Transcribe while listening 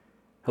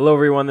Hello,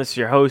 everyone. This is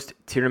your host,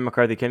 Tiernan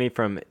McCarthy-Kenny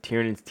from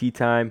Tiernan's Tea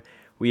Time.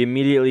 We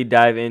immediately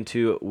dive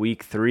into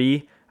Week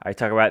 3. I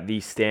talk about the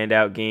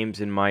standout games,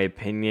 in my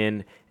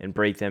opinion, and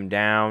break them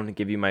down,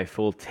 give you my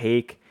full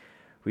take.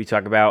 We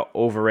talk about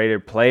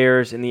overrated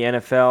players in the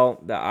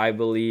NFL that I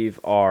believe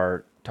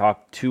are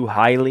talked too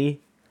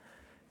highly.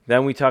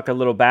 Then we talk a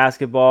little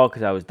basketball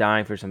because I was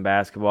dying for some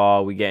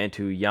basketball. We get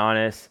into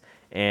Giannis,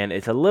 and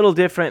it's a little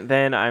different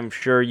than I'm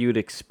sure you'd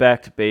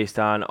expect based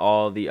on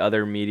all the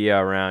other media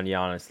around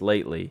Giannis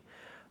lately.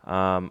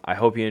 I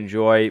hope you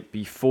enjoy.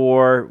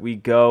 Before we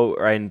go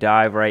and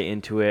dive right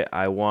into it,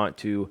 I want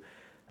to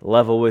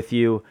level with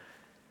you.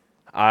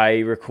 I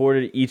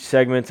recorded each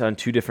segment on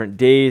 2 different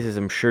days, as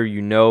I'm sure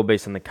you know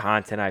based on the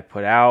content I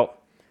put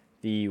out.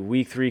 The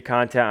Week 3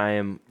 content I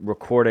am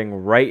recording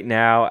right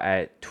now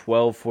at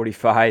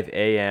 12:45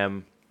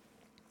 a.m.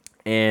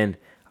 And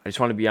I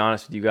just want to be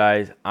honest with you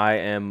guys. I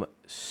am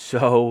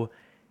so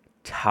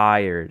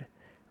tired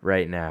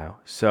right now.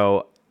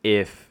 So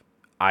if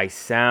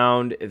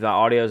the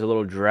audio is a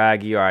little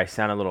draggy or I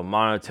sound a little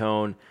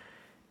monotone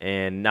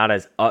and not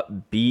as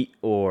upbeat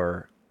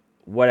or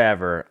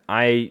whatever,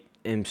 I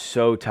am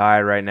so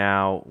tired right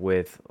now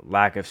with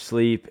lack of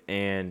sleep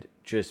and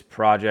just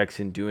projects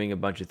and doing a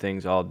bunch of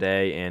things all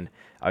day. And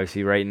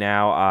obviously right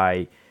now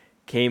I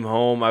came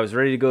home. I was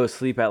ready to go to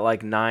sleep at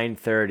like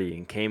 9:30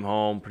 and came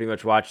home, pretty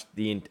much watched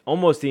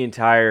almost the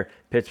entire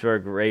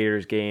Pittsburgh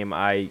Raiders game.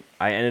 I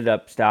ended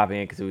up stopping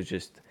it because it was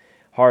just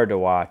hard to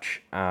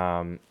watch.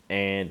 And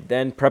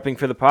then prepping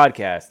for the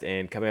podcast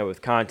and coming up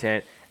with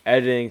content,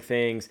 editing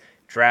things,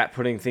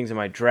 putting things in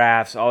my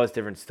drafts, all this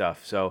different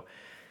stuff. So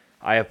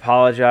I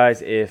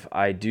apologize if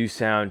I do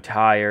sound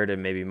tired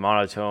and maybe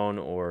monotone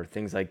or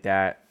things like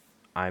that.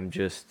 I'm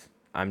just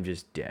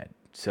dead.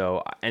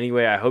 So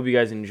anyway, I hope you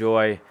guys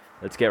enjoy.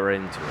 Let's get right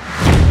into it.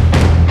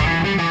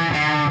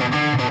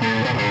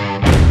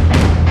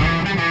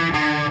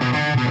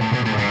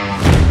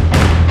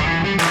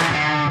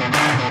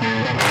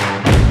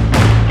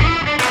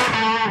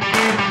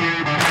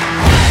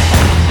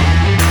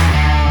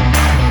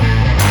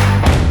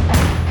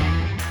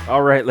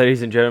 All right,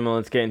 ladies and gentlemen,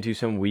 let's get into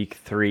some Week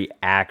 3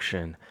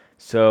 action.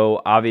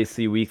 So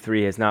obviously Week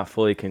 3 has not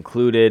fully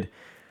concluded.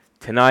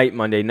 Tonight,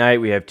 Monday night,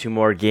 we have 2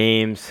 more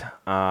games.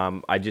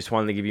 I just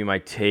wanted to give you my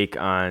take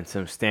on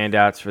some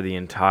standouts for the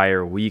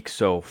entire week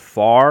so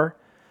far.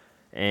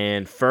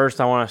 And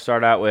first, I want to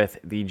start out with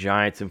the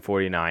Giants and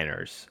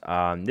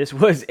 49ers. This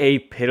was a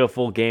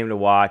pitiful game to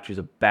watch. It was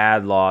a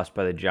bad loss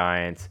by the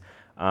Giants.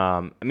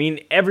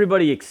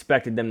 Everybody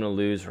expected them to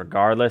lose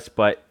regardless,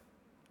 but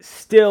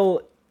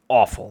still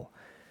awful.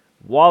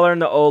 Waller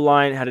and the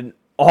O-line had an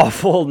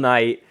awful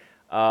night.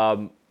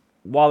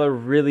 Waller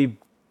really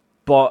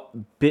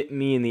bit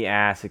me in the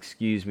ass,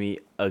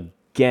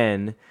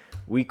 again.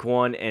 Week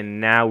 1 and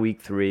now Week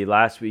 3.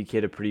 Last week he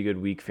had a pretty good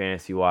week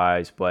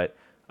fantasy-wise, but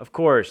of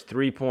course,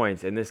 3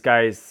 points, and this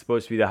guy is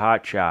supposed to be the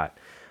hot shot.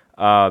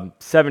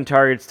 7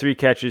 targets, 3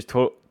 catches,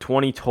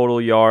 20 total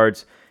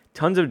yards,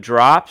 tons of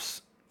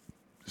drops,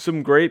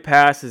 some great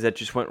passes that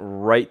just went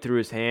right through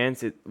his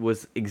hands. It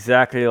was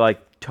exactly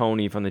like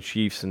Tony from the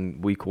Chiefs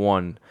in Week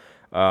 1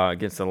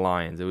 against the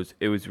Lions.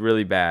 It was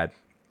really bad.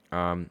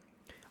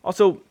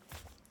 Also,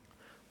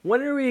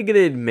 when are we going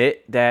to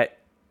admit that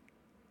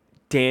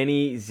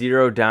Danny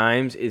Zero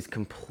Dimes is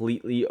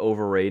completely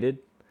overrated?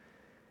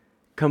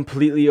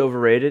 Completely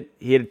overrated.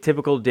 He had a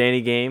typical Danny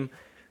game,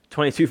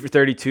 22 for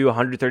 32,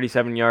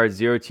 137 yards,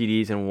 0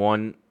 TDs, and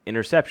 1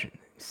 interception.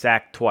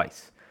 Sacked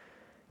twice.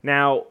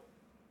 Now,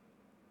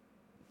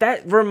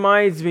 that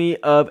reminds me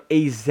of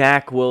a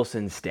Zach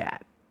Wilson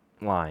stat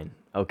line,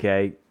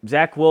 okay?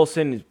 Zach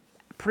Wilson is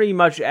pretty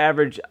much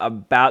average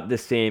about the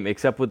same,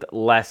 except with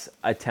less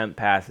attempt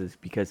passes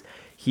because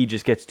he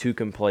just gets too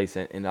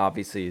complacent and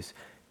obviously is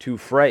too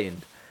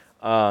frightened.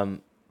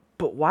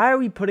 But why are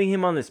we putting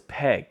him on this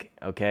peg?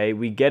 Okay,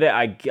 we get it.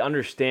 I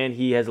understand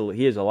he has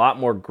a lot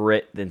more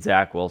grit than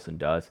Zach Wilson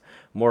does,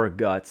 more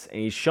guts, and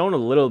he's shown a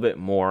little bit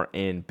more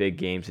in big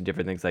games and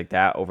different things like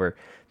that over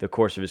the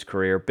course of his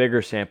career,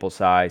 bigger sample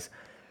size.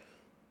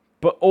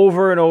 But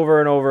over and over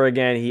and over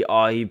again, he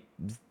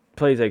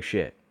plays like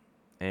shit,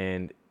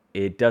 and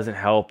it doesn't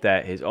help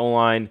that his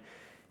O-line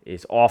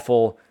is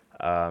awful.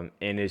 And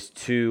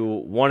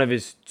one of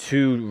his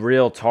 2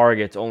 real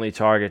only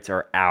targets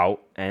are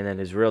out, and then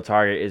his real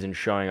target isn't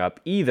showing up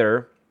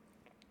either.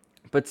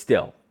 But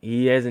still,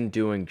 he isn't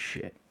doing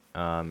shit.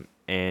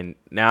 And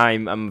now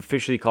I'm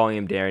officially calling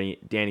him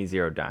Danny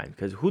Zero Dime,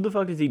 because who the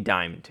fuck is he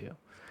diming to?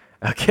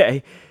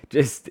 Okay,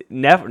 just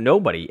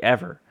nobody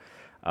ever.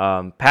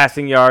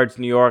 Passing yards,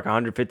 New York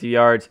 150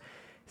 yards.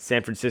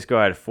 San Francisco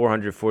had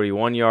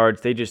 441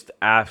 yards. They just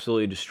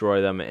absolutely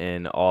destroy them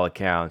in all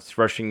accounts.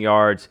 Rushing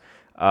yards.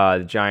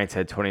 The Giants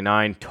had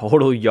 29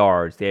 total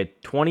yards. They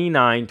had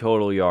 29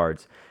 total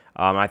yards.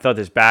 I thought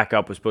this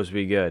backup was supposed to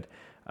be good.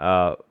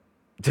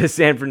 To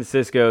San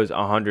Francisco's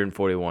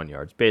 141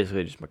 yards.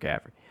 Basically just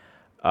McCaffrey.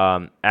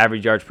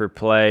 Average yards per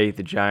play,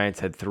 the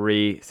Giants had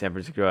 3. San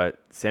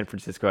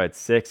Francisco had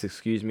 6,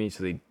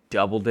 so they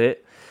doubled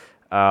it.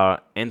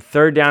 And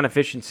third down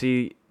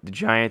efficiency, the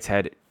Giants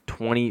had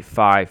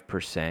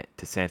 25%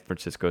 to San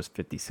Francisco's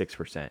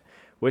 56%,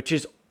 which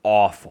is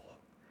awful.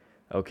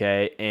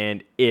 Okay,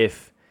 and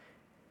if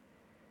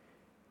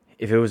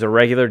it was a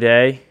regular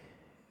day,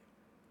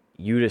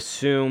 you'd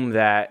assume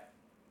that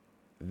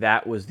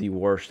was the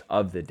worst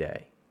of the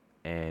day,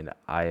 and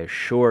I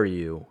assure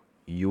you,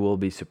 you will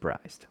be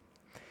surprised.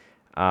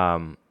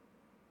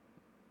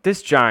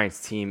 This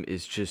Giants team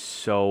is just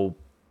so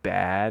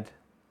bad,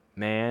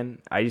 man.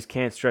 I just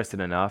can't stress it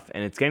enough,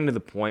 and it's getting to the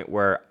point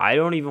where I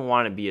don't even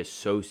want to be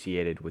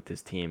associated with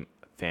this team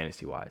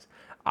fantasy-wise.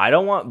 I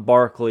don't want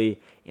Barkley,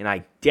 and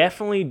I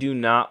definitely do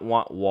not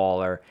want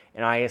Waller,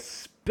 and I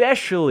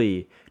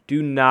especially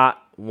do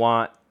not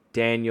want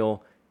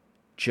Daniel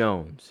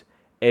Jones,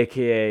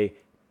 a.k.a.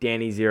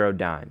 Danny Zero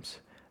Dimes,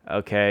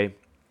 okay?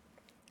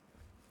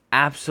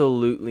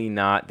 Absolutely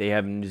not. They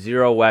have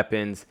zero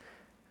weapons.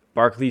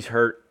 Barkley's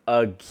hurt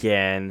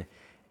again,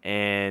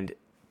 and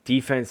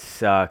defense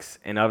sucks.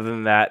 And other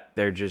than that,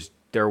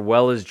 their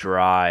well is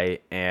dry,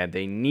 and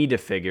they need to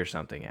figure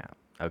something out.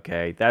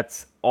 Okay,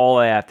 that's all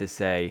I have to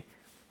say.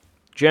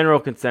 General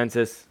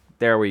consensus.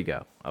 There we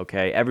go.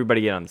 Okay,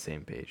 everybody get on the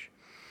same page.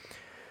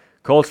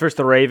 Colts versus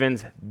the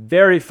Ravens.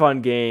 Very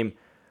fun game.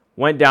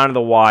 Went down to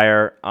the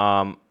wire.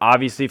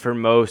 Obviously, for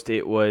most,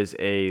 it was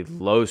a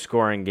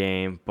low-scoring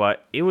game,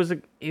 but it was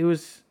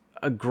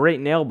a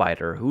great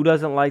nail-biter. Who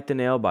doesn't like the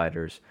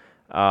nail-biters?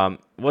 It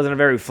wasn't a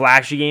very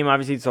flashy game.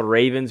 Obviously, it's the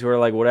Ravens who are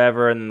like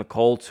whatever, and then the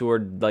Colts who are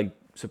like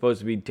supposed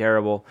to be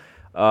terrible.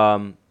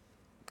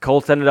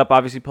 Colts ended up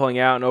obviously pulling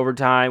out in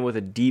overtime with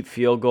a deep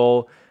field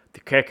goal. The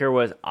kicker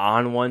was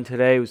on one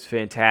today. It was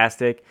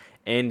fantastic.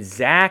 And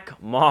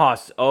Zach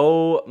Moss,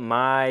 oh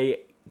my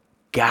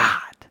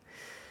God.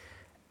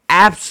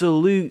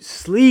 Absolute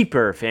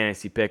sleeper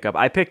fantasy pickup.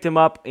 I picked him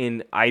up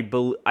in, I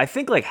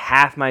think, like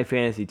half my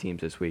fantasy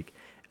teams this week.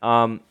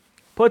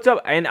 Puts up,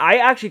 and I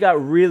actually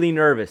got really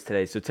nervous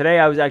today. So today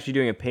I was actually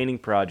doing a painting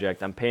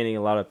project. I'm painting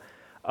a lot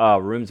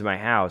of rooms in my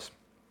house.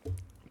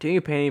 Doing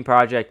a painting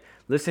project,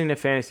 listening to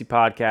fantasy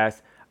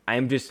podcasts.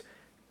 I'm just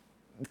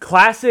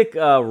classic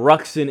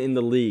Ruxin in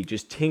the league,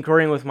 just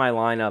tinkering with my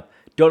lineup.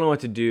 Don't know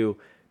what to do.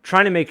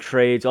 Trying to make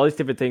trades, all these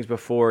different things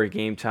before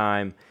game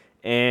time.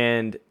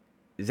 And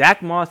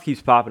Zach Moss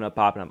keeps popping up.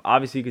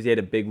 Obviously, because he had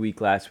a big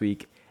week last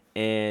week.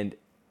 And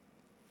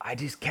I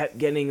just kept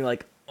getting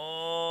like,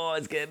 I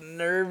was getting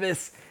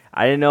nervous.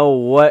 I didn't know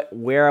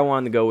where I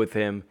wanted to go with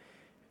him.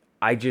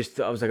 I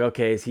was like,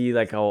 okay, is he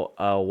like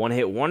a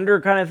one-hit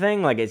wonder kind of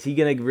thing? Like, is he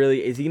gonna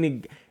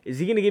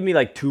give me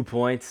like 2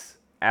 points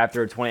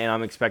after 20? And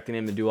I'm expecting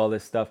him to do all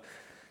this stuff.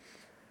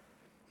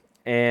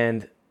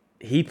 And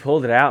he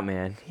pulled it out,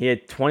 man. He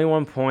had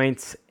 21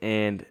 points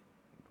and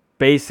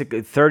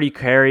basically 30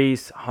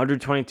 carries,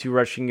 122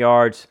 rushing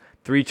yards,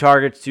 3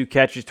 targets, 2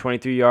 catches,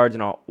 23 yards,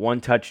 and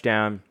 1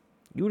 touchdown.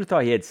 You would have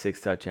thought he had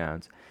 6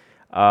 touchdowns.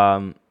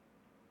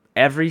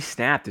 Every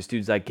snap, this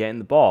dude's like getting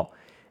the ball.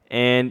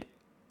 And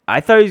I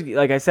thought he was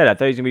going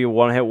to be a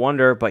one-hit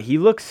wonder, but he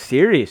looks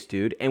serious,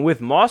 dude. And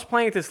with Moss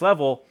playing at this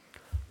level,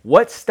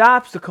 what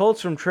stops the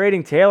Colts from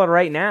trading Taylor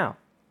right now?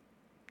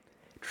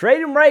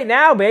 Trade him right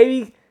now,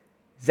 baby.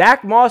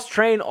 Zach Moss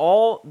train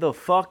all the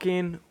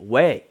fucking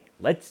way.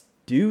 Let's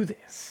do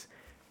this.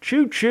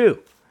 Choo-choo.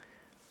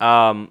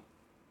 I'm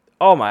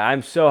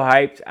so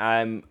hyped.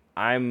 I'm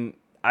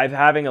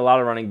having a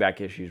lot of running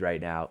back issues right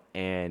now,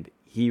 and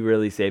he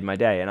really saved my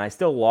day. And I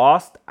still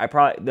lost.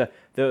 The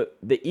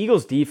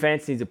Eagles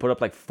defense needs to put up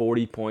like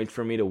 40 points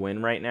for me to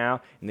win right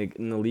now in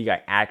the league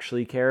I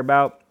actually care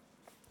about.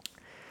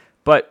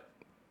 But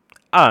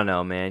I don't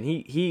know, man.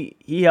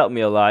 He helped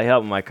me a lot. He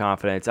helped my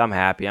confidence. I'm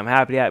happy.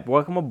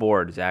 Welcome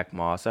aboard, Zach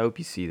Moss. I hope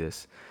you see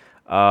this.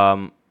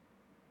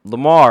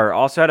 Lamar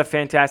also had a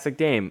fantastic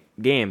game.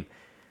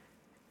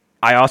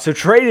 I also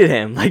traded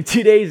him like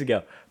 2 days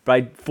ago.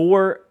 But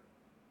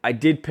I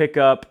did pick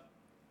up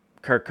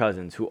Kirk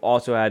Cousins, who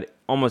also had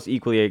almost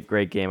equally a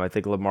great game. I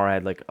think Lamar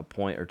had like a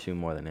point or two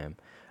more than him.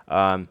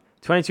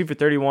 22 for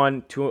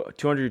 31,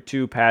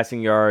 202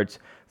 passing yards,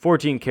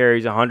 14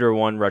 carries,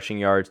 101 rushing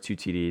yards, 2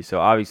 TDs. So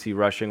obviously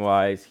rushing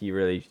wise, he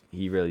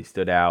really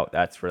stood out.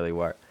 That's really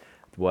what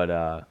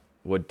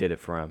did it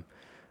for him.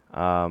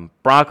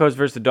 Broncos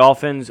versus the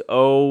Dolphins.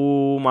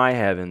 Oh my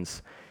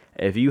heavens.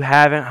 If you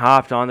haven't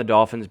hopped on the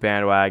Dolphins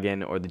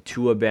bandwagon or the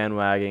Tua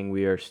bandwagon,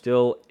 we are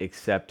still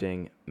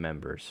accepting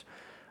members.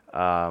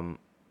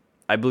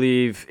 I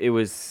believe it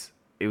was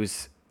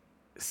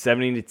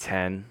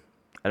 70-10.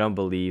 I don't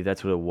believe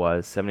that's what it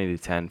was.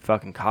 70-10.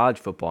 Fucking college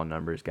football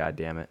numbers,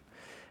 goddammit.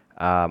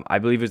 I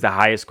believe it was the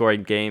highest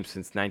scoring game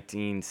since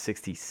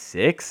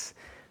 1966.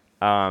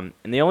 And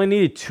they only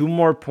needed 2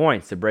 more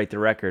points to break the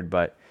record,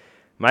 but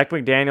Mike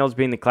McDaniels,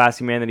 being the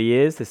classy man that he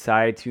is,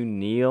 decided to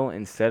kneel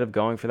instead of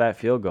going for that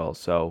field goal.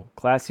 So,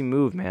 classy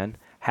move, man.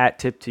 Hat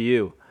tip to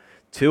you.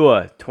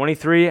 Tua,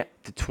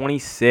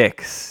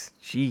 23-26.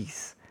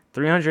 Jeez.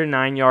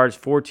 309 yards,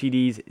 4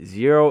 TDs,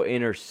 0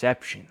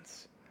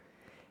 interceptions.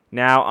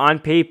 Now, on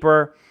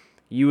paper,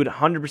 you would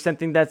 100%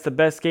 think that's the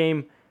best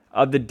game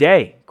of the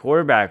day,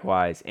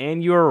 quarterback-wise.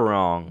 And you're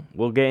wrong.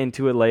 We'll get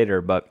into it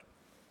later. But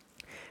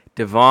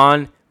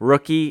Devon,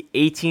 rookie,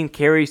 18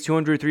 carries,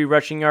 203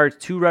 rushing yards,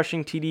 2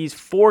 rushing TDs,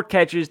 4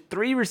 catches,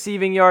 3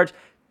 receiving yards,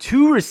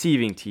 2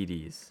 receiving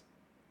TDs.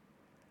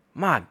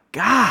 My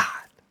God.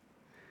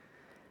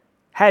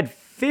 He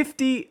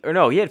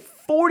had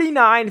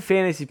 49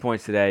 fantasy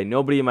points today.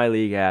 Nobody in my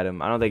league had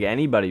him. I don't think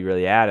anybody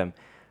really had him.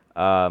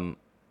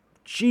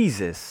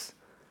 Jesus.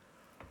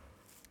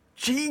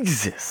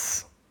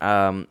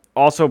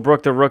 Also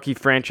broke the rookie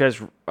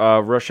franchise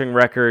rushing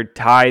record,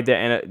 tied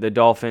the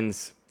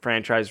Dolphins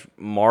franchise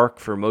mark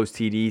for most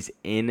TDs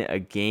in a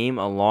game,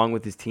 along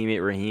with his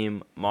teammate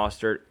Raheem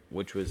Mostert,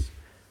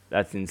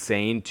 that's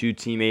insane. 2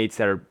 teammates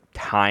that are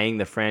tying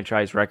the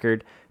franchise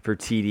record for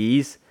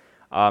TDs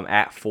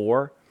at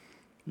 4.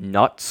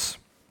 Nuts.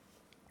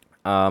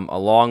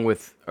 Along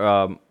with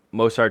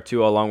Mostert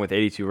too, along with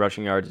 82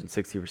 rushing yards and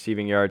 60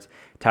 receiving yards.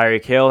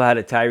 Tyreek Hill had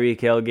a Tyreek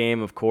Hill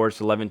game, of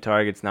course, 11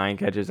 targets, 9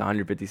 catches,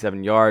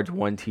 157 yards,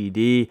 1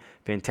 TD.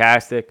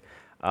 Fantastic.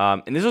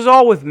 And this was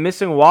all with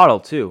missing Waddle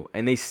too,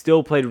 and they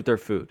still played with their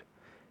food.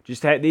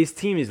 This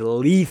team is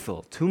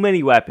lethal. Too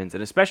many weapons,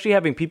 and especially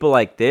having people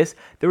like this.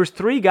 There was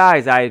 3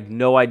 guys I had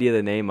no idea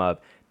the name of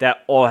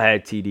that all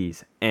had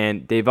TDs,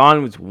 and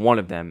Devon was one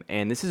of them.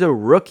 And this is a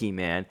rookie,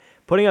 man,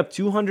 putting up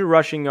 200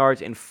 rushing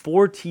yards and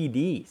 4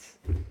 TDs.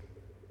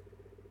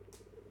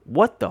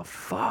 What the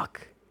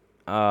fuck?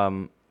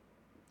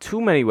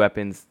 Too many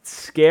weapons.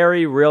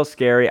 Scary, real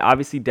scary.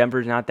 Obviously,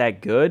 Denver's not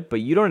that good,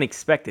 but you don't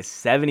expect a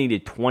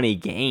 70-20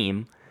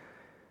 game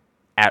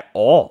at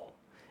all.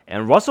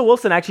 And Russell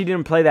Wilson actually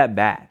didn't play that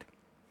bad.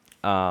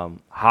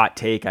 Hot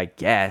take, I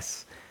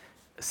guess.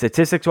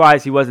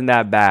 Statistics-wise, he wasn't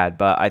that bad,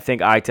 but I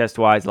think eye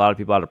test-wise, a lot of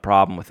people had a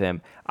problem with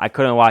him. I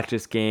couldn't watch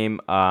this game.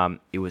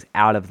 It was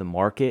out of the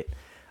market.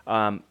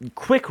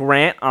 Quick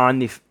rant on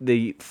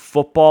the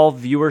football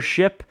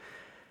viewership,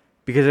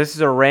 because this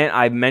is a rant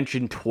I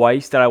mentioned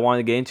twice that I wanted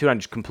to get into, and I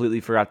just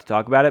completely forgot to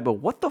talk about it. But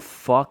what the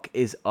fuck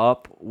is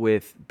up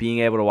with being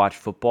able to watch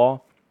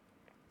football?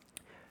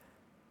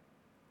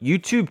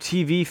 YouTube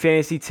TV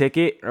Fantasy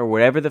Ticket, or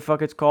whatever the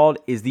fuck it's called,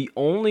 is the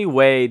only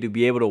way to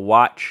be able to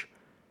watch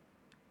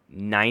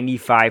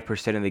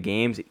 95% of the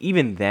games.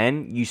 Even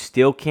then, you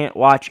still can't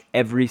watch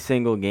every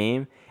single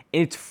game.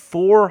 And it's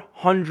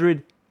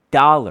 $400.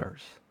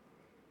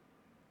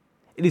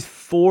 It is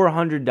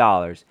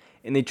 $400.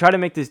 And they try to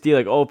make this deal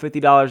like,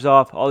 $50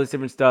 off, all this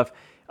different stuff.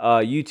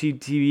 YouTube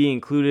TV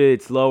included,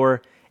 it's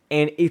lower.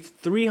 And it's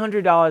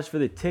 $300 for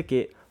the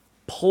ticket,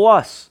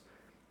 plus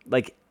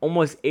like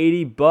almost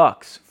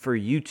 $80 for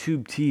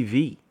YouTube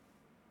TV.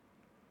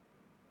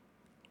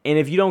 And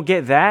if you don't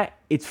get that,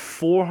 it's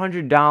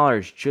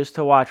 $400 just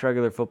to watch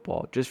regular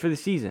football, just for the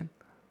season.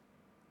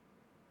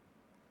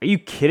 Are you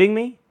kidding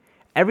me?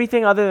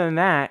 Everything other than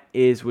that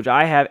is, which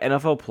I have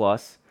NFL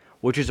Plus,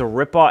 which is a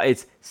ripoff.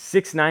 It's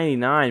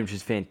 $6.99, which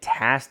is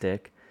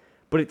fantastic,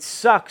 but it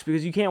sucks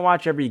because you can't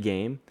watch every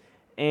game,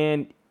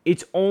 and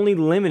it's only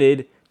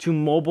limited to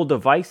mobile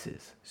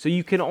devices. So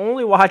you can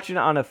only watch it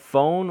on a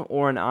phone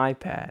or an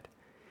iPad.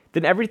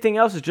 Then everything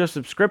else is just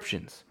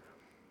subscriptions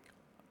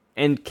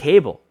and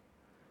cable.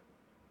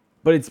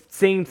 But it's the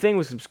same thing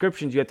with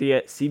subscriptions. You have to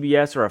get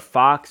CBS or a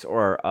Fox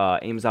or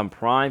Amazon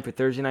Prime for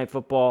Thursday Night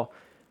Football.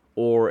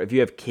 Or if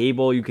you have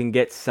cable, you can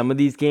get some of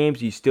these games.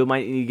 You still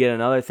might need to get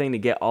another thing to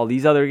get all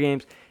these other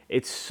games.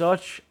 It's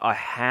such a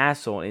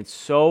hassle. And it's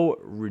so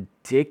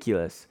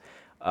ridiculous.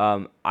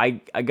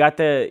 I got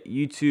the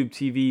YouTube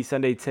TV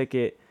Sunday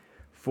ticket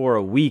for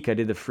a week. I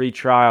did the free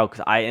trial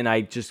because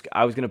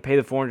I was gonna pay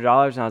the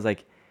 $400, and I was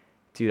like,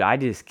 dude, I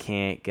just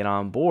can't get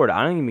on board.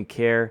 I don't even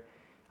care.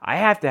 I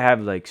have to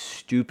have like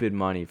stupid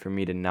money for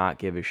me to not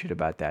give a shit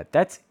about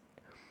that.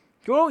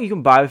 You know what you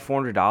can buy with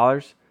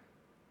 $400?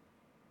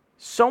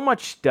 So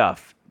much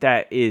stuff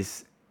that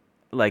is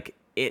like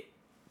it.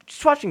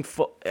 Just watching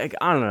like,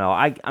 I don't know.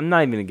 I'm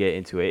not even gonna get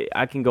into it.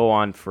 I can go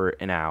on for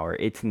an hour.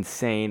 It's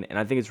insane, and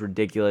I think it's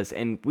ridiculous.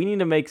 And we need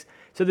to make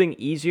something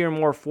easier and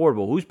more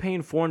affordable. Who's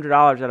paying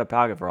 $400 out of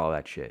pocket for all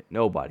that shit?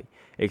 Nobody,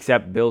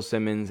 except Bill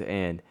Simmons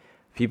and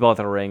people at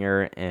the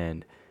Ringer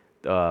and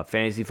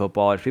fantasy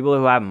footballers, people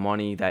who have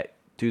money that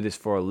do this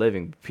for a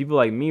living. People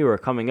like me who are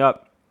coming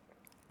up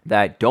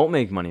that don't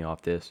make money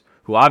off this,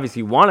 who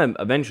obviously want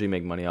to eventually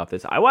make money off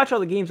this. I watch all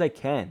the games I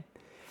can.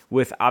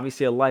 With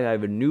obviously a life, I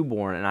have a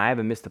newborn, and I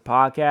haven't missed a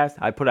podcast.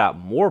 I put out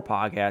more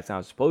podcasts than I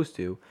was supposed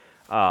to.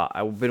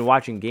 I've been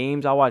watching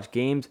games. I'll watch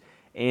games,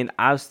 and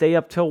I'll stay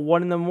up till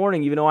 1 in the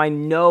morning, even though I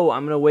know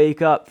I'm going to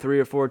wake up 3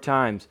 or 4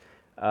 times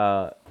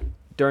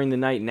during the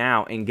night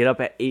now and get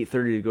up at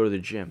 8:30 to go to the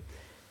gym.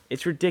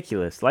 It's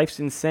ridiculous. Life's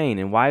insane.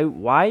 And why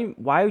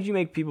would you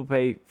make people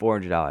pay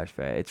 $400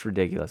 for it? It's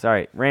ridiculous. All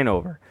right, ran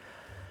over.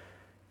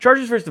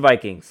 Chargers versus the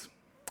Vikings.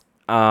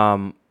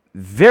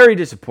 Very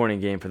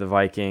disappointing game for the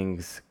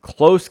Vikings.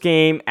 Close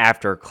game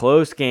after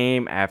close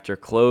game after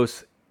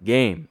close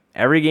game.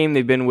 Every game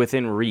they've been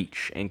within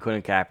reach and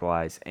couldn't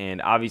capitalize.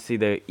 And obviously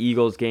the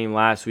Eagles game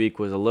last week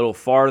was a little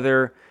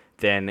farther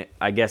than,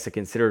 I guess, a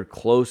considered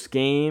close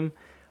game.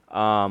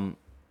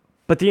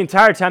 But But the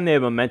entire time they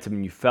had momentum,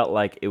 and you felt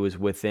like it was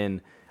within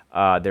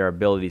their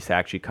abilities to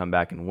actually come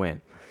back and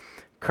win.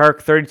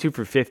 Kirk, 32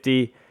 for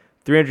 50,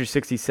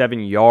 367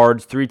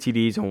 yards, 3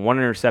 TDs, and 1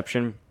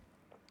 interception.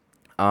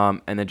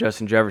 And then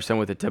Justin Jefferson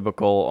with a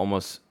typical,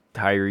 almost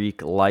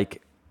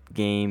Tyreek-like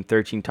game,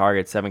 13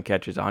 targets, 7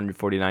 catches,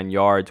 149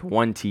 yards,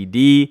 1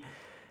 TD.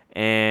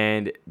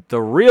 And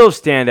the real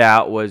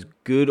standout was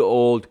good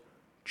old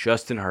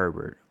Justin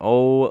Herbert.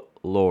 Oh,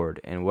 Lord.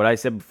 And what I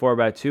said before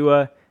about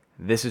Tua,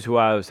 this is who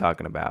I was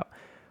talking about.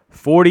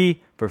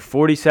 40 for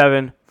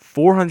 47,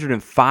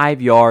 405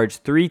 yards,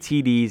 3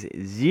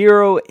 TDs,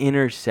 0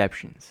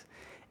 interceptions.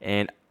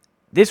 And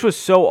this was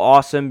so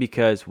awesome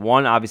because,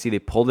 one, obviously they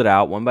pulled it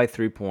out, won by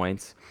 3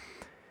 points.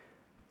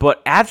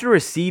 But after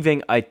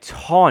receiving a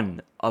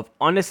ton of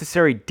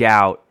unnecessary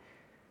doubt,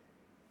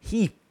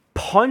 he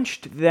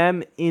punched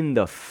them in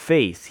the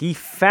face. He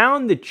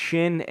found the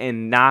chin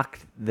and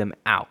knocked them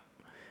out.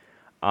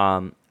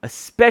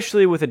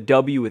 Especially with a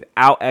W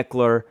without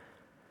Eckler,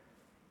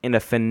 in a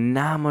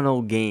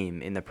phenomenal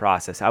game in the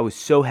process. I was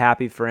so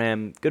happy for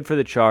him. Good for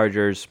the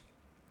Chargers.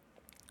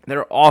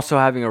 They're also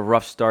having a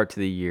rough start to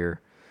the year.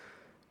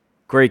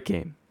 Great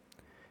game.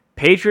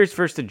 Patriots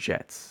versus the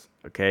Jets.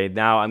 Okay,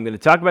 now I'm going to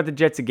talk about the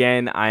Jets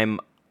again.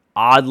 I'm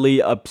oddly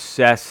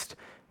obsessed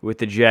with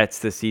the Jets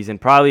this season.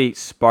 Probably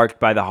sparked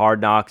by the Hard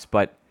Knocks,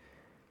 but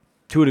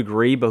to a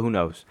degree, but who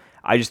knows.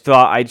 I just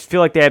feel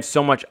like they have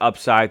so much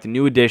upside. The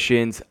new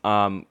additions,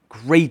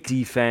 great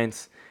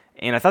defense.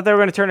 And I thought they were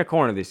going to turn a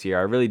corner this year.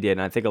 I really did,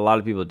 and I think a lot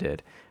of people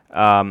did.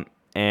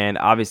 And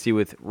obviously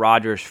with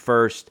Rodgers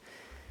first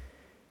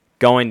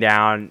going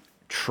down,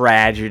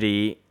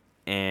 tragedy,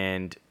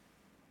 and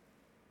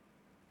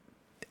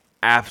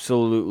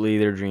absolutely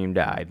their dream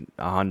died,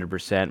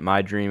 100%.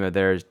 My dream of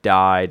theirs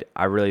died.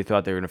 I really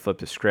thought they were going to flip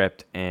the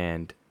script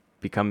and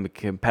become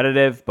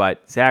competitive,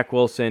 but Zach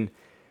Wilson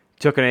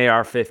took an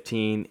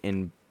AR-15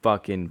 and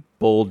fucking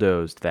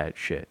bulldozed that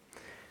shit.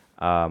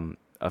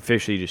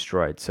 Officially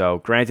destroyed. So,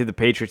 granted, the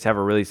Patriots have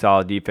a really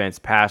solid defense.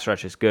 Pass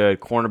rush is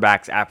good.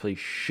 Cornerbacks absolutely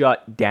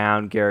shut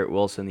down Garrett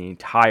Wilson the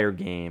entire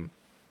game.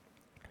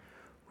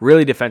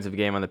 Really defensive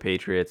game on the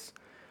Patriots.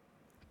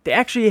 They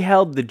actually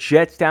held the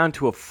Jets down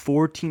to a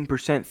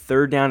 14%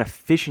 third down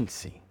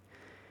efficiency.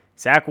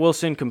 Zach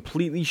Wilson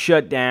completely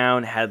shut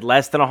down, had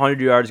less than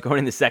 100 yards going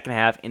in the second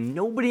half, and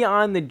nobody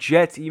on the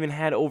Jets even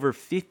had over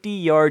 50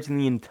 yards in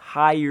the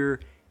entire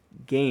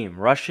game,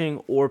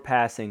 rushing or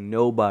passing,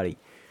 nobody.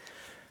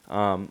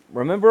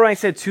 Remember when I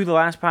said to the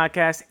last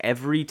podcast,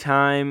 every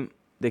time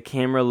the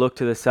camera looked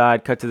to the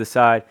side, cut to the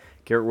side,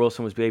 Garrett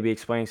Wilson was maybe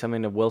explaining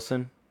something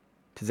to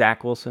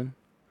Zach Wilson?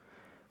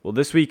 Well,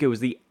 this week it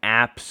was the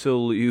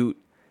absolute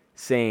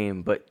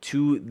same, but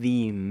to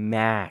the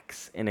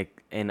max and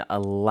a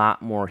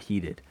lot more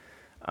heated.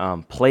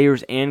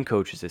 Players and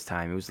coaches this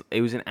time.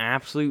 It was an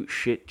absolute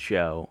shit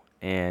show,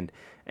 and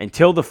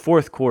until the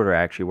fourth quarter,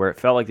 actually, where it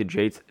felt like the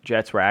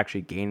Jets were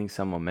actually gaining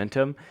some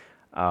momentum,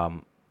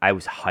 I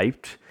was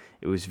hyped.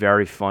 It was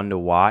very fun to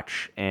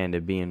watch and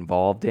to be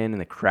involved in, and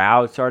the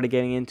crowd started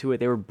getting into it.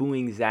 They were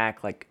booing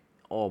Zach like,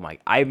 oh my!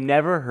 I've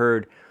never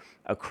heard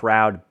a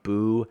crowd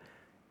boo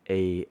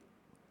a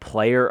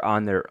player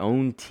on their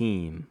own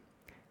team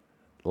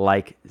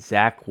like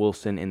Zach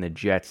Wilson and the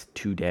Jets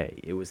today.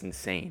 It was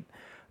insane.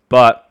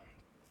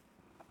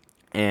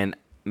 And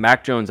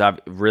Mac Jones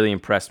really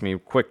impressed me.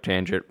 Quick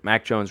tangent.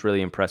 Mac Jones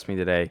really impressed me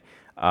today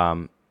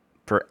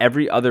for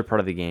every other part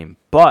of the game.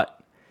 But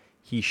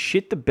he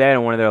shit the bed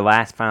on one of their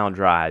last final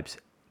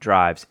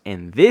drives,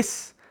 and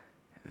this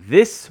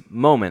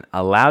moment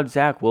allowed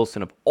Zach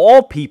Wilson, of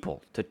all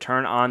people, to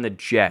turn on the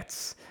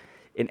Jets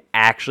and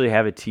actually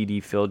have a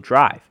TD-filled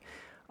drive.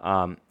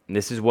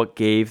 This is what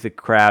gave the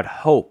crowd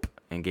hope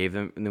and gave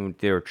them,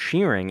 they were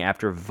cheering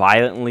after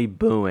violently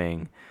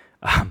booing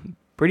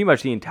pretty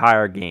much the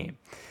entire game.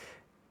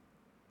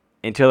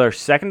 Until their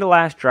second to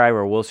last drive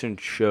where Wilson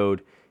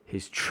showed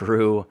his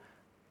true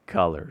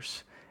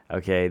colors.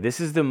 Okay, this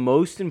is the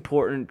most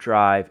important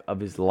drive of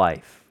his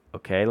life.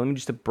 Okay, let me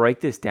just break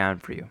this down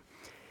for you.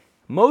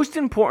 Most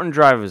important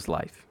drive of his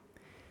life.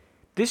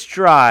 This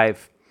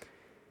drive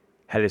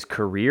had his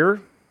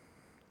career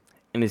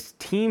and his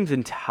team's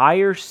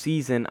entire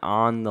season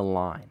on the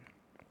line.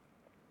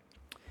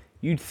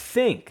 You'd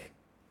think,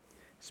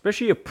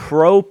 especially a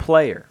pro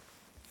player,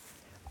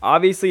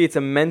 obviously it's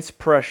immense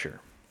pressure.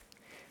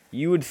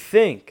 You would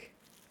think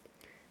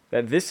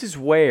that this is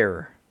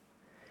where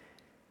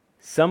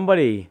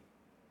somebody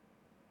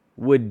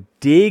would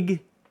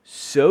dig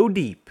so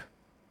deep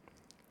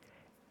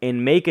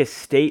and make a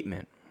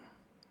statement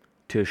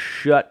to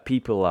shut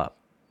people up,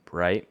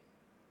 right?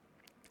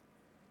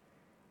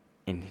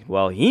 And,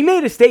 well, he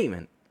made a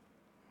statement,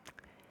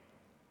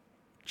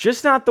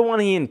 just not the one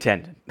he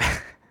intended.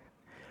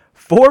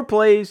 4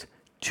 plays,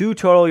 2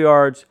 total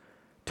yards,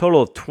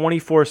 total of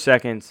 24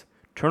 seconds,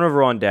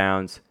 turnover on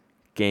downs,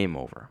 game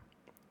over.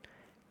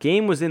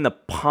 Game was in the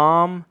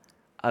palm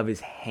of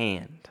his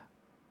hand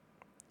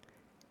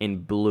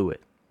and blew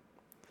it.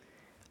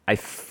 I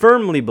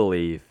firmly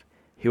believe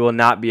he will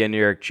not be a New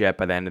York Jet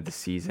by the end of the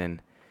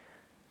season.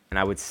 and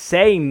I would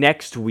say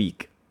next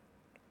week.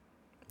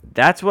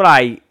 That's what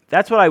I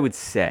would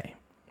say.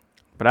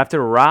 But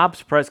after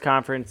Rob's press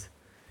conference,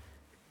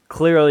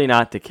 clearly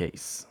not the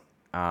case.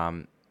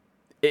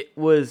 It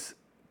was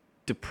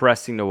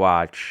depressing to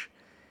watch.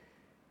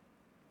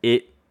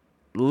 It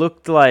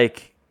looked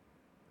like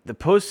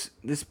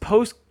this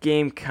post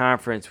game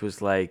conference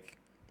was like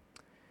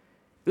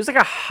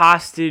a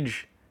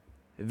hostage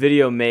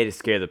video made to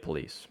scare the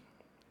police.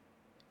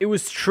 It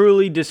was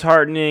truly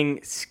disheartening,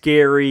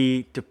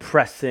 scary,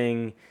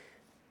 depressing.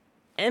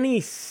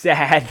 Any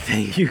sad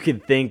thing you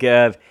could think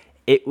of,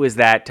 it was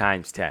that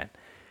times 10.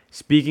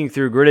 Speaking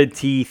through gritted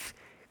teeth,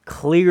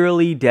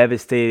 clearly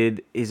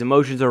devastated. His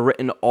emotions are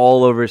written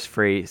all over his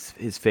face,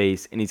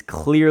 and he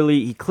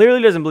clearly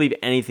doesn't believe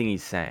anything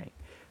he's saying,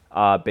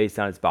 based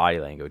on his body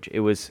language. It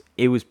was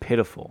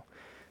pitiful.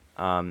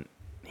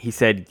 He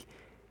said,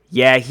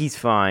 "Yeah, he's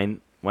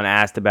fine." When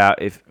asked about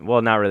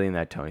not really in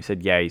that tone. He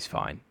said, "Yeah, he's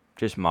fine,"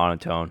 just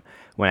monotone.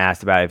 When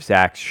asked about if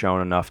Zach's shown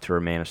enough to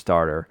remain a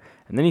starter,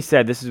 and then he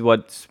said, "This is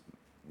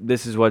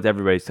what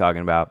everybody's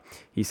talking about."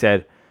 He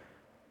said,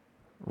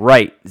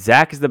 "Right,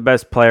 Zach is the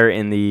best player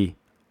in the."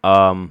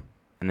 And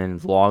then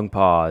long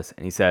pause,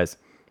 and he says,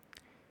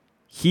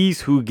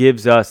 "He's who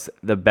gives us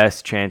the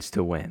best chance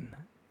to win."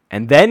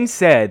 And then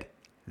said,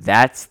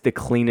 "That's the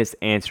cleanest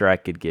answer I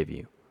could give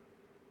you."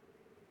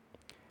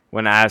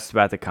 When asked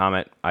about the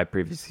comment I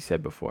previously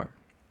said before.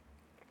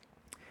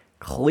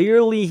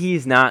 Clearly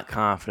he's not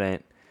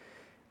confident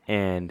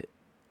and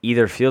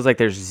either feels like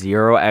there's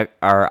zero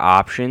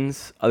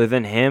options other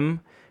than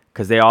him,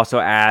 because they also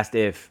asked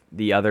if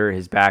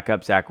his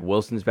backup, Zach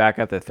Wilson's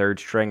backup, the third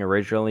string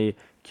originally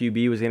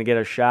QB, was going to get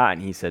a shot,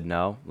 and he said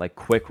no. Like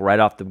quick, right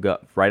off the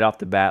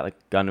bat, like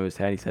gun to his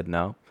head, he said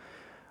no.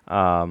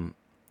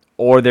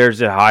 Or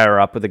there's a higher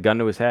up with a gun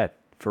to his head,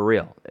 for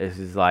real. This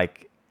is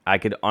like, I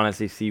could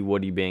honestly see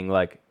Woody being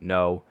like,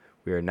 "No,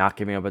 we are not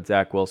giving up on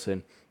Zach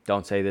Wilson.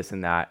 Don't say this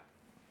and that."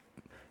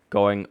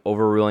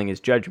 Overruling his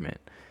judgment.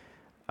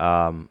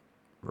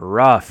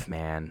 Rough,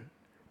 man.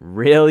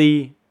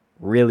 Really,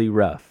 really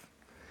rough.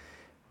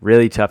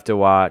 Really tough to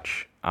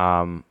watch.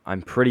 I'm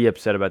pretty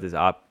upset about this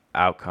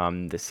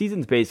outcome. The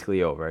season's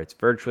basically over. It's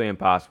virtually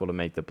impossible to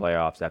make the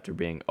playoffs after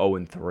being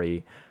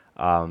 0-3.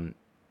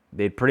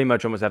 They'd pretty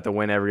much almost have to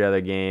win every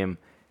other game.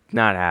 It's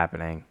not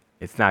happening.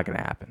 It's not going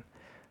to happen.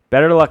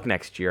 Better luck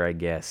next year, I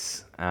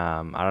guess.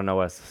 I don't know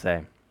what else to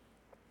say.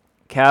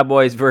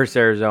 Cowboys versus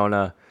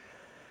Arizona.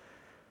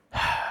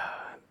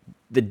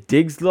 The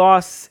Diggs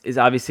loss is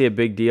obviously a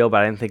big deal,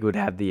 but I didn't think it would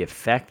have the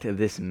effect of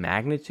this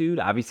magnitude.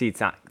 Obviously, it's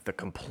not the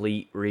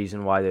complete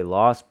reason why they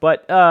lost,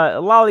 but a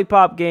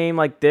lollipop game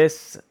like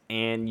this,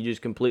 and you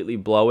just completely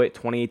blow it,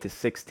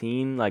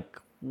 28-16. Like,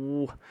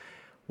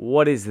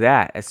 what is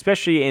that?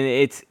 Especially, and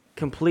it's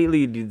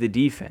completely the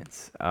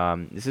defense.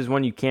 This is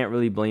one you can't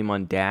really blame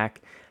on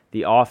Dak.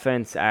 The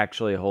offense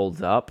actually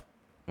holds up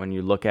when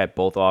you look at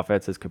both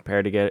offenses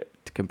compared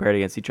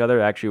against each other.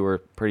 Actually, we're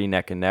pretty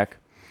neck and neck.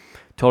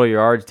 Total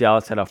yards,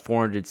 Dallas had a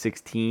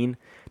 416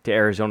 to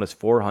Arizona's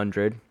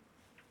 400.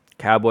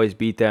 Cowboys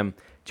beat them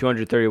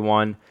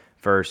 231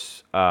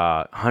 versus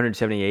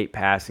 178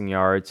 passing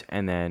yards,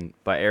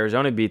 but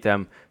Arizona beat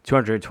them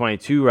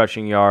 222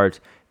 rushing yards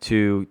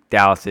to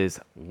Dallas's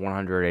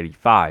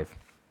 185.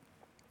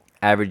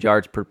 Average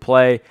yards per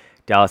play,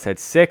 Dallas had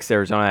 6,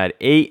 Arizona had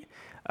 8.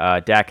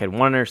 Dak had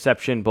 1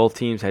 interception. Both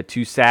teams had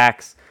 2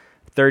 sacks.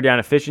 Third down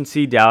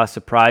efficiency, Dallas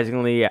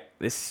surprisingly,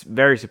 this is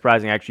very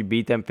surprising, actually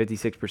beat them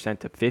 56%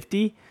 to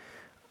 50.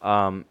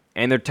 And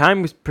their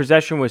time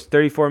possession was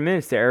 34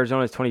 minutes to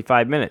Arizona's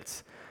 25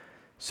 minutes.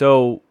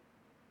 So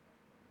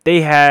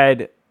they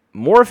had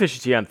more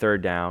efficiency on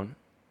third down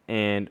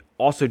and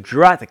also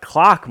drew out the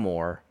clock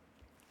more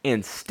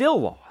and still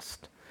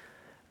lost.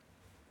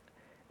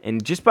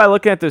 And just by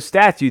looking at those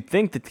stats, you'd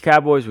think that the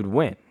Cowboys would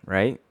win,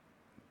 right?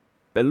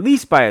 At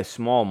least by a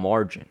small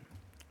margin.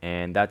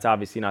 And that's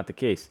obviously not the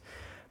case.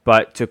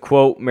 But to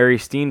quote Mary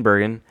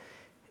Steenburgen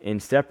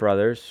in Step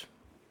Brothers,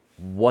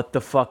 what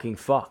the fucking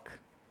fuck?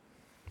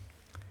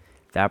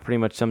 That pretty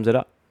much sums it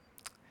up.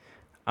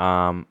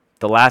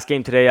 The last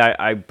game today,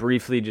 I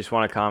briefly just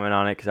want to comment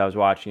on it because I was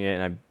watching it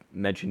and I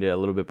mentioned it a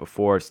little bit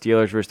before.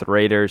 Steelers versus the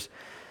Raiders.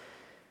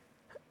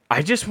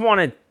 I just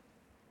want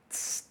to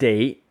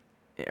state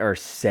or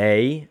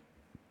say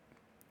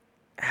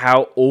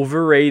how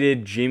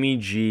overrated Jimmy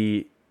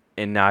G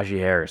and Najee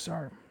Harris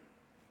are.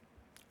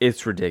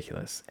 It's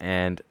ridiculous.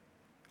 And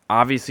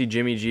obviously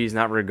Jimmy G is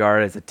not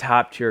regarded as a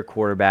top-tier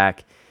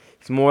quarterback.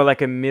 He's more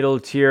like a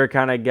middle-tier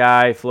kind of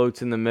guy,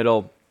 floats in the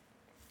middle,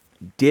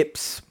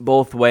 dips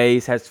both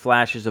ways, has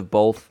flashes of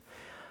both.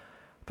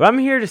 But I'm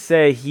here to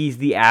say he's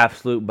the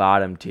absolute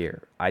bottom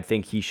tier. I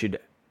think he's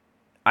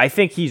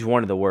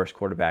one of the worst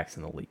quarterbacks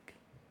in the league.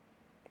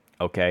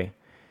 Okay?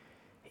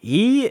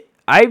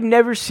 I've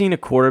never seen a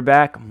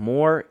quarterback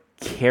more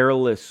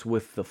careless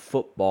with the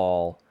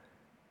football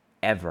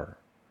ever.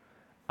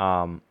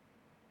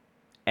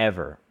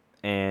 Ever.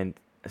 And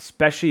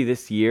especially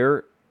this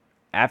year,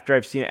 after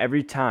I've seen it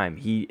every time,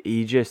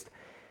 he just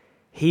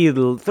he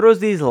throws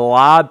these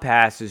lob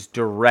passes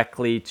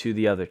directly to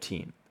the other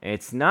team. And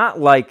it's not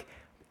like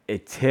a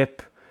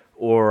tip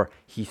or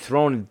he's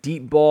throwing a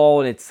deep ball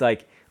and it's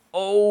like,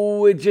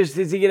 oh, is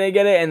he going to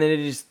get it? And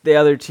then the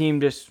other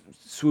team just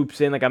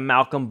swoops in like a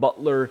Malcolm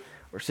Butler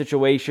or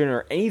situation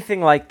or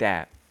anything like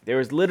that. There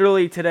was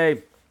literally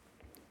today,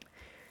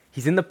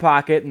 he's in the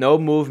pocket, no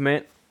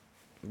movement,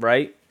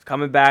 right? He's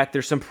coming back,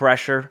 there's some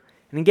pressure,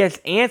 and he gets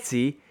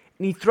antsy,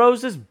 and he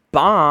throws this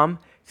bomb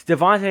to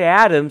Devontae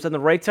Adams on the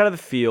right side of the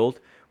field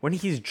when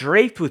he's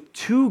draped with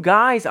two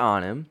guys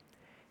on him,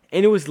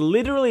 and it was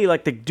literally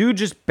like the dude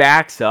just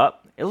backs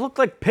up. It looked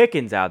like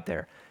Pickens out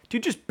there.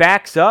 Dude just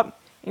backs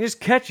up and just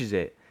catches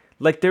it.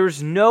 Like there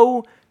was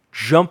no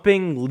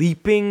jumping,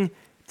 leaping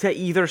to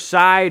either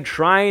side,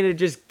 trying to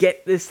just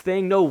get this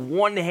thing. No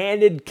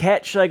one-handed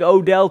catch like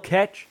Odell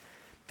catch.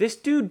 This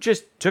dude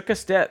just took a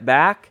step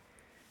back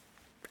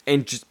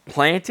and just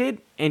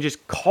planted and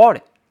just caught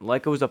it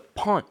like it was a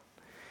punt.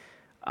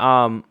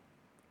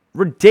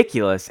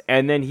 Ridiculous.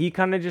 And then he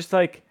kind of just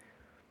like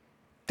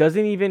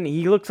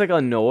he looks like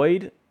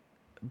annoyed,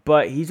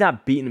 but he's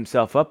not beating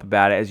himself up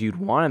about it as you'd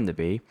want him to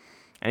be.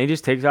 And he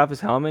just takes off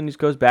his helmet and just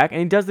goes back and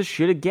he does the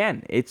shit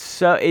again. It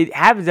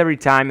happens every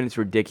time and it's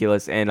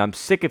ridiculous. And I'm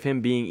sick of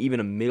him being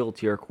even a middle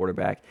tier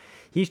quarterback.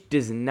 He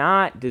does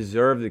not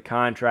deserve the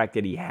contract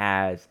that he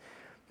has.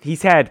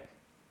 He's had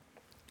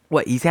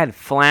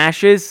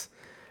flashes.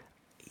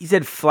 He's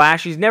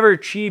never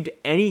achieved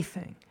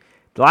anything.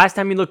 The last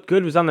time he looked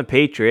good was on the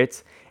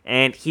Patriots,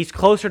 and he's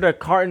closer to a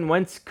Carson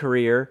Wentz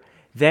career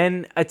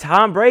than a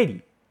Tom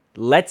Brady.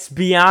 Let's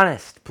be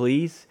honest,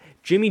 please.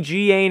 Jimmy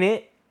G ain't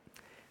it.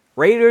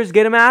 Raiders,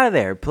 get him out of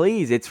there,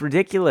 please. It's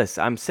ridiculous.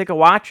 I'm sick of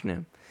watching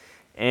him.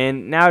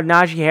 And now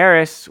Najee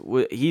Harris,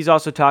 he's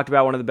also talked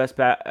about one of the best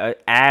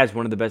as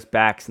one of the best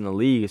backs in the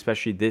league,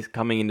 especially this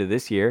coming into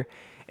this year.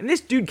 And this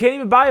dude can't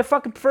even buy a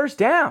fucking first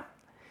down.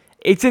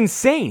 It's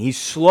insane. He's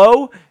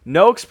slow,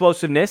 no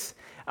explosiveness.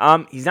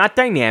 He's not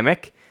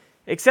dynamic,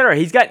 etc.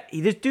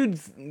 This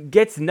dude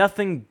gets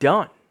nothing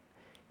done.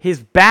 His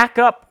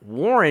backup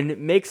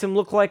Warren makes him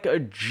look like a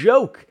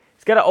joke.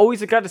 He's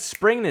always got a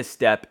spring in his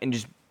step and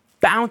just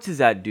bounces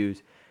at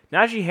dudes.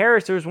 Najee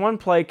Harris, there was one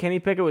play Kenny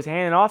Pickett was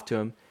handing off to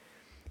him.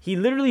 He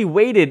literally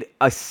waited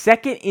a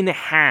second and a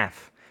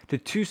half to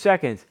 2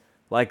 seconds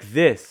like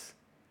this.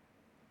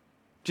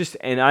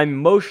 And I'm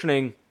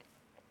motioning,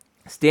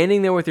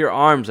 standing there with your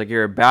arms like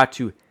you're about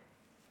to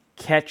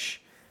catch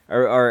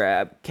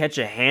or catch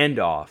a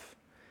handoff.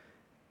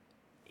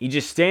 He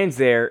just stands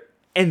there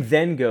and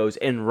then goes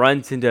and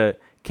runs into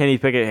Kenny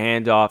Pickett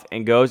handoff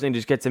and goes and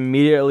just gets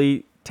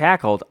immediately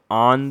tackled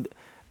on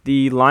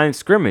the line of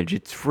scrimmage.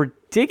 It's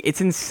ridiculous.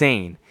 It's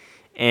insane.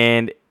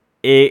 And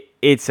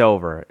it's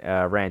over.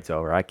 Rant's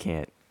over. I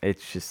can't.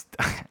 It's just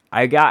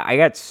I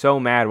got so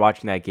mad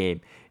watching that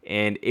game.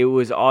 And it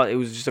was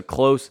just a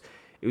close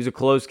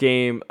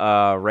game.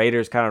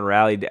 Raiders kind of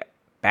rallied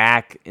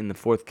back in the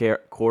fourth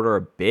quarter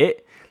a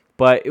bit,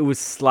 but it was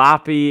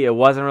sloppy. It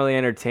wasn't really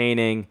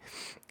entertaining,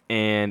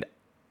 and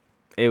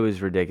it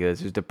was ridiculous.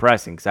 It was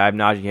depressing because I have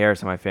Najee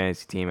Harris on my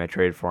fantasy team. I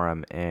traded for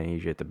him, and he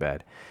shit the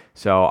bed.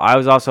 So I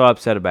was also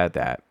upset about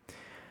that.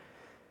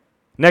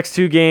 Next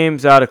two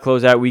games to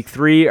close out Week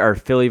 3 are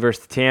Philly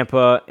versus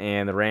Tampa,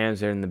 and the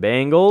Rams and the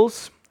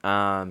Bengals.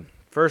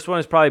 First one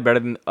is probably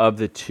better than of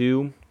the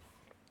two.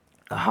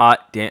 A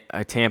hot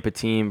Tampa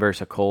team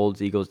versus a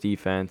cold Eagles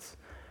defense.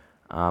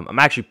 I'm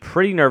actually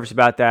pretty nervous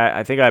about that.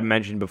 I think I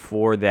mentioned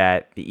before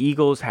that the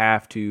Eagles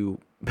have to,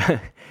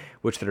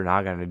 which they're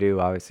not going to do,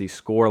 obviously,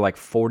 score like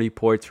 40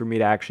 points for me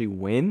to actually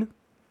win.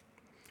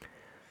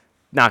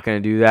 Not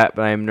going to do that,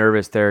 but I am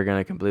nervous they're going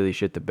to completely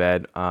shit the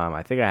bed.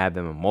 I think I have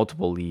them in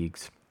multiple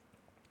leagues.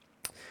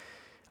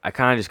 I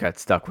kind of just got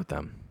stuck with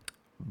them.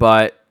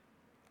 But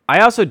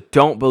I also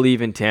don't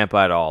believe in Tampa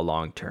at all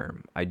long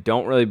term. I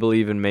don't really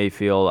believe in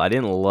Mayfield. I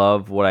didn't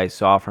love what I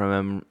saw from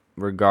him,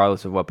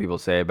 regardless of what people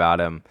say about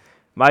him.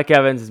 Mike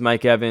Evans is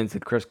Mike Evans,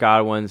 and Chris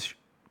Godwin's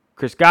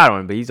Chris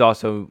Godwin, but he's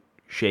also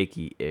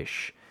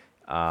shaky-ish.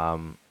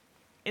 And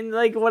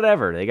like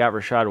whatever, they got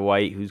Rachaad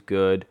White, who's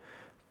good,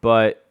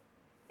 but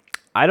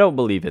I don't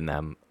believe in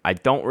them. I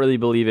don't really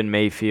believe in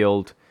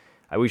Mayfield.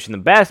 I wish him the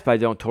best, but I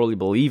don't totally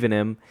believe in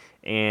him,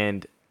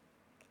 and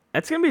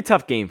that's going to be a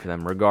tough game for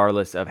them,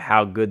 regardless of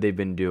how good they've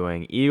been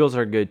doing. Eagles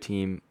are a good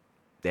team.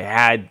 They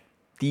had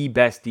the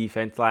best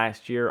defense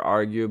last year,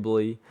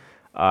 arguably.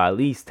 At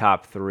least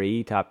top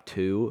 3, top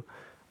 2.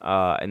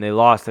 And they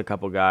lost a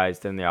couple guys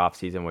during the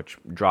offseason, which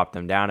dropped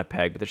them down a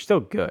peg, but they're still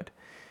good.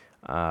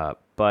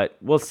 But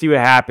we'll see what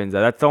happens.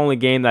 That's the only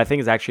game that I think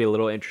is actually a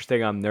little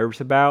interesting I'm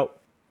nervous about.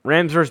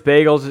 Rams versus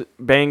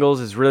Bengals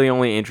is really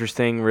only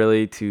interesting,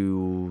 really,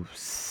 to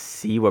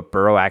see what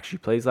Burrow actually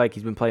plays like.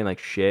 He's been playing like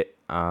shit.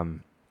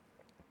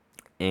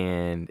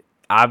 And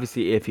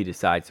obviously if he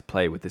decides to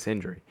play with this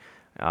injury.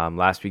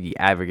 Last week he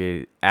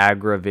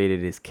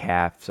aggravated his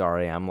calf.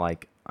 Sorry,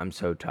 I'm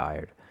so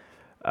tired.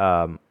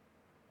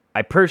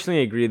 I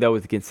personally agree, though,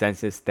 with the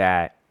consensus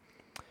that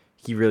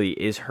he really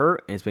is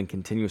hurt and has been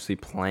continuously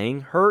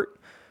playing hurt.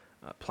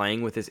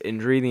 playing with this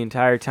injury the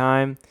entire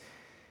time.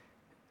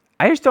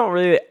 I just don't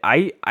really.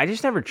 I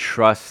just never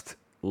trust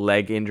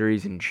leg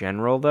injuries in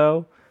general,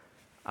 though.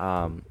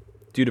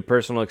 Due to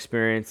personal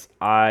experience,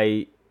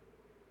 I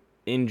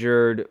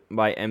injured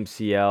my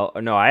MCL.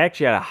 Or no, I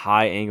actually had a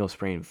high ankle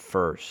sprain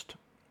first.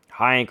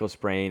 High ankle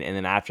sprain, and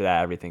then after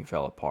that, everything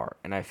fell apart.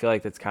 And I feel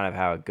like that's kind of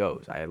how it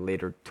goes. I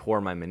later tore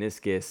my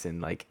meniscus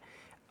and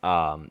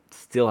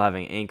still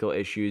having ankle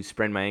issues.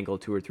 Sprained my ankle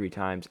 2 or 3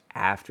 times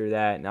after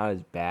that. Not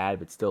as bad,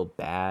 but still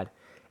bad.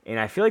 And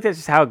I feel like that's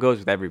just how it goes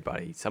with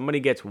everybody. Somebody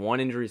gets one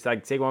injury,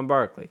 like Saquon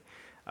Barkley,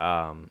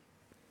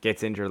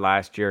 gets injured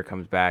last year,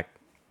 comes back,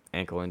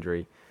 ankle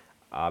injury.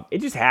 It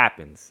just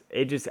happens.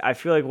 I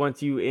feel like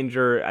once you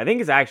injure, I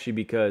think it's actually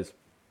because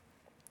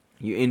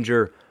you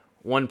injure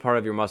one part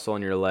of your muscle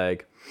in your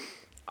leg.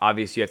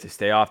 Obviously, you have to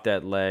stay off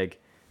that leg.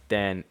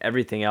 Then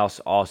everything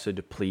else also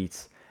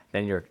depletes.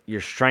 Then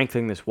you're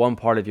strengthening this one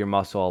part of your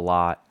muscle a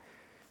lot.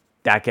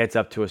 That gets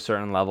up to a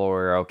certain level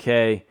where you're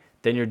okay.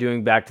 Then you're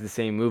doing back to the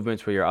same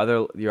movements where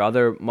your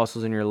other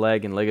muscles in your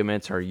leg and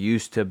ligaments are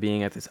used to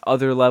being at this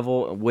other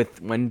level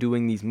when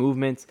doing these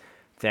movements.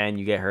 Then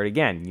you get hurt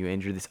again. You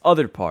injure this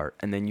other part,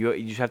 and then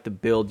you just have to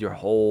build your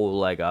whole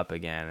leg up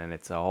again, and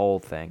it's a whole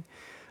thing.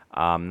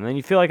 And then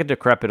you feel like a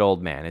decrepit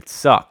old man. It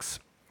sucks.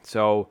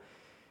 So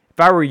if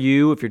I were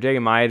you, if you're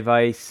taking my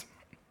advice,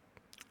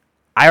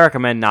 I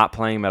recommend not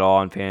playing him at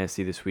all in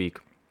fantasy this week.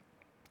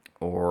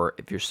 Or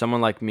if you're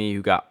someone like me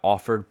who got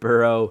offered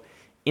Burrow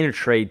in a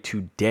trade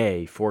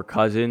today for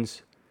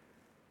Cousins,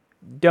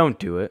 don't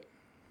do it.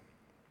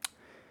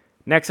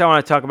 Next, I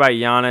want to talk about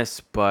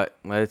Giannis, but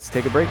let's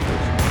take a break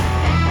first.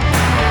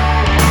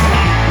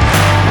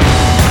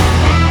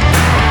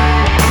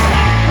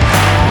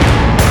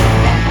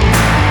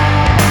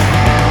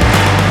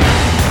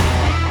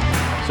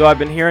 So I've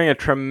been hearing a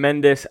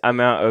tremendous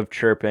amount of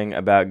chirping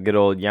about good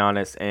old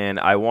Giannis, and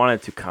I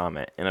wanted to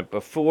comment. And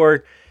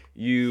before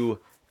you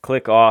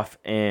click off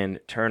and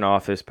turn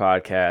off this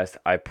podcast,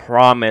 I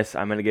promise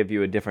I'm going to give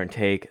you a different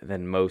take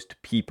than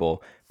most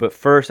people. But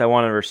first, I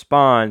want to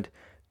respond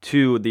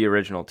to the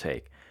original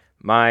take.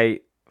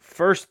 My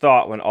first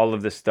thought when all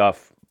of this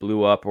stuff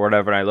blew up or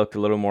whatever, and I looked a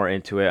little more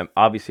into it,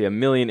 obviously a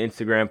million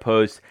Instagram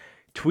posts,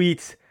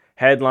 tweets,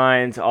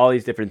 headlines, all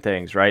these different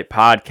things, right?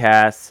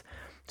 Podcasts.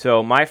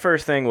 So my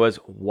first thing was,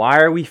 why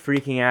are we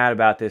freaking out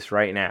about this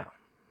right now?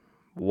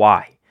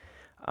 Why?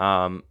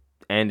 And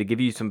to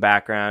give you some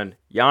background,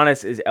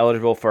 Giannis is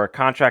eligible for a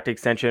contract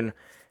extension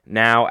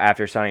now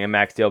after signing a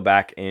max deal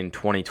back in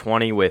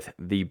 2020 with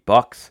the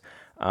Bucks.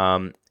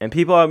 And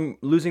people are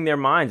losing their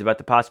minds about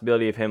the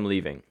possibility of him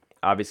leaving.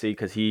 Obviously,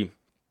 because he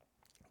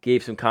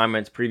gave some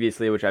comments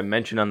previously, which I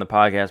mentioned on the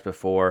podcast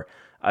before,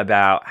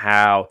 about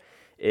how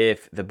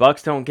if the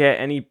Bucks don't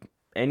get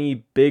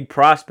any big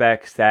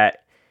prospects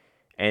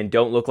and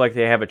don't look like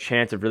they have a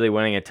chance of really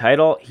winning a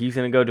title, he's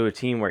going to go to a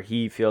team where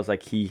he feels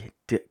like he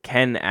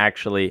can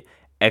actually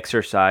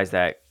exercise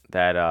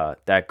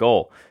that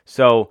goal.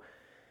 So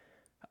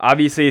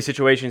obviously the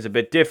situation is a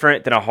bit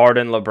different than a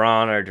Harden,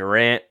 LeBron, or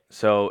Durant,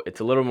 so it's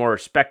a little more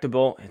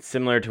respectable. It's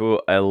similar to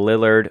a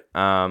Lillard,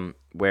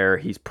 where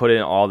he's put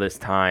in all this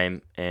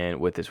time, and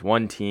with this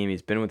one team,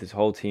 he's been with his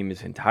whole team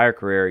his entire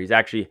career. He's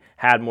actually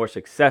had more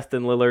success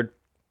than Lillard.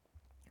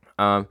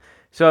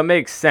 So it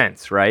makes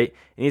sense, right?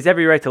 And he's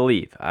every right to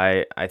leave.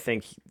 I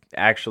think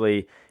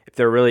actually, if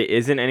there really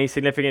isn't any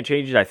significant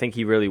changes, I think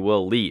he really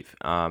will leave.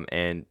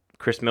 And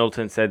Chris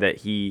Middleton said that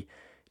he's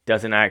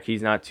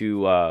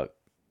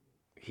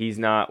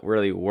not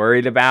really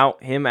worried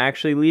about him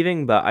actually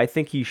leaving, but I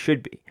think he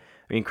should be.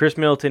 I mean, Chris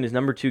Middleton is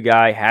number 2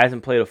 guy,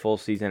 hasn't played a full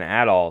season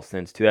at all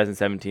since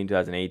 2017,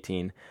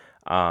 2018.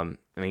 I mean,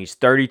 he's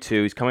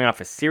 32. He's coming off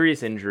a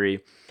serious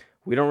injury.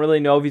 We don't really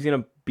know if he's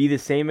going to be the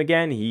same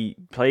again. He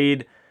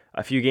played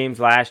a few games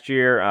last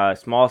year,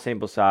 small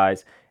sample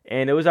size,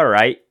 and it was all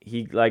right.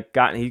 I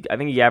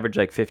think he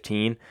averaged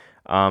 15,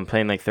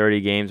 playing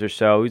 30 games or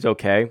so. He's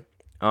okay.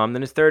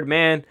 Then his third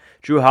man,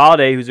 Jrue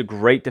Holiday, who's a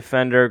great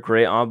defender,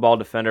 great on-ball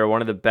defender,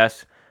 one of the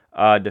best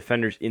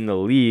defenders in the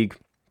league,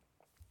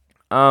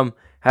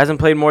 hasn't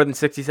played more than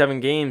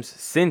 67 games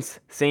since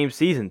same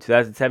season,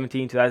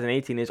 2017,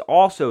 2018, is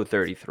also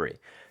 33.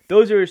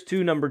 Those are his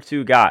number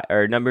 2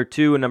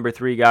 and number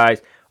 3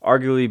 guys.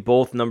 Arguably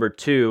both number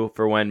 2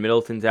 for when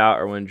Middleton's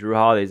out or when Jrue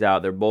Holiday's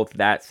out. They're both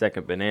that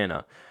second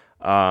banana.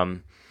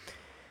 And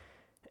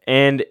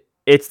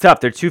it's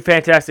tough. They're 2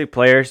 fantastic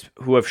players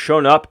who have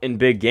shown up in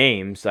big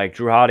games. Like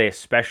Jrue Holiday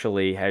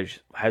especially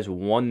has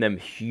won them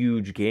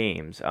huge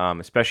games,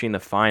 especially in the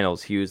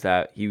finals. He was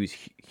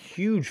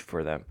huge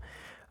for them.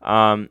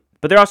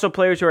 But they're also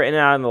players who are in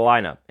and out of the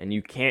lineup, and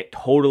you can't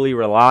totally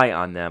rely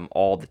on them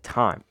all the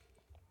time.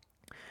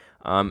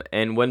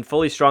 And when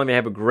fully strong, they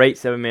have a great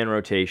 7-man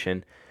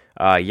rotation.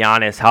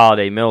 Giannis,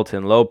 Holiday,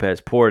 Middleton,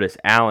 Lopez, Portis,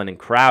 Allen, and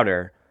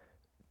Crowder.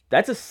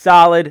 That's a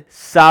solid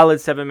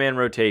 7-man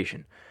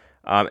rotation.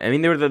 I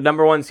mean, they were the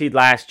number 1 seed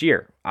last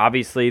year.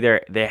 Obviously,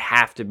 they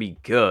have to be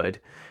good.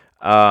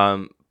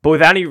 But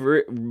without any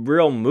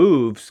real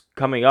moves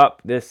coming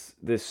up this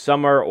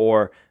summer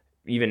or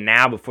even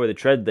now before the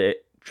trade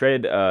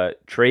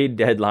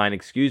deadline,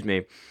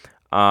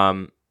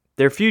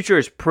 their future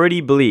is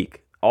pretty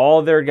bleak.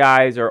 All their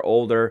guys are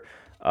older.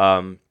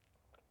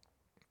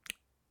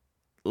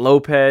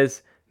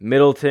 Lopez,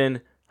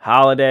 Middleton,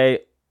 Holiday,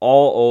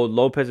 all old.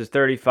 Lopez is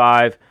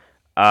 35.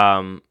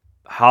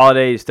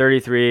 Holiday is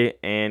 33,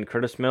 and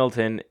Curtis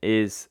Middleton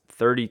is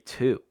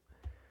 32.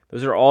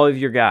 Those are all of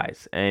your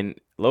guys. And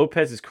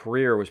Lopez's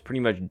career was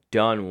pretty much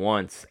done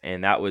once,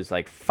 and that was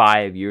like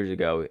 5 years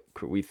ago.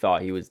 We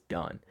thought he was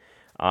done.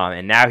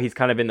 And now he's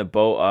kind of in the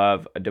boat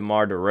of a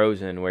DeMar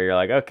DeRozan, where you're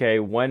like, okay,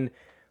 when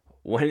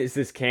is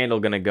this candle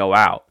going to go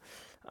out?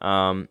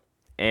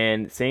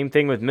 And same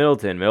thing with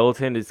Middleton.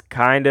 Middleton is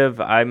kind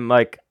of, I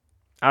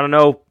don't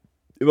know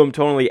if I'm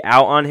totally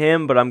out on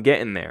him, but I'm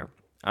getting there.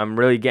 I'm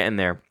really getting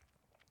there.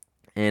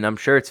 And I'm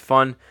sure it's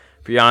fun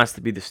for Giannis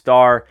to be the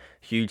star,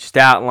 huge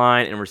stat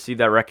line, and receive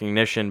that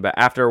recognition. But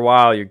after a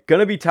while, you're going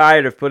to be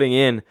tired of putting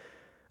in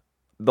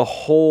the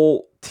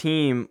whole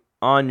team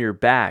on your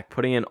back,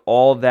 putting in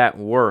all that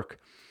work,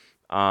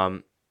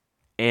 and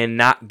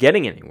not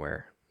getting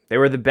anywhere. They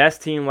were the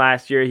best team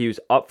last year. He was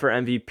up for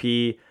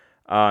MVP.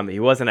 He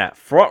wasn't at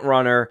front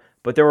runner,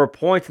 but there were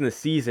points in the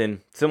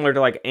season, similar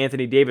to like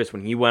Anthony Davis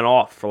when he went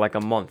off for like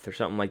a month or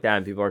something like that,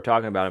 and people are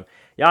talking about him.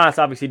 Giannis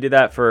obviously did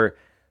that for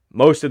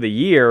most of the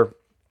year.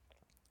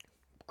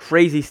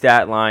 Crazy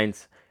stat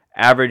lines,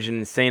 averaged an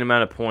insane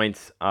amount of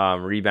points,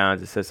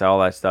 rebounds, assists, all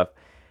that stuff.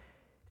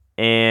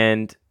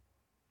 And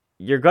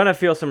you're going to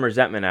feel some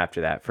resentment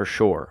after that, for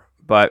sure.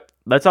 But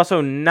let's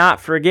also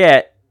not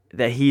forget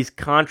that he's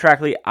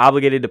contractually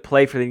obligated to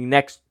play for the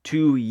next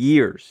 2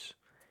 years.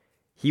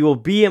 He will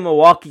be a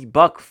Milwaukee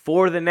Buck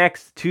for the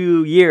next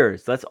 2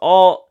 years. Let's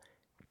all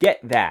get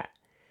that.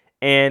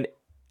 And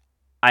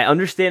I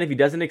understand if he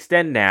doesn't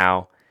extend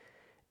now,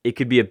 it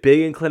could be a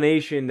big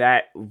inclination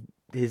that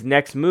his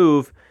next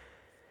move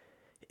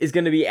is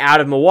going to be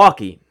out of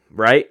Milwaukee,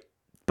 right?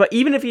 But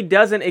even if he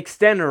doesn't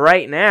extend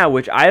right now,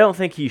 which I don't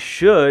think he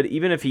should,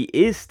 even if he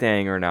is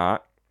staying or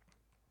not,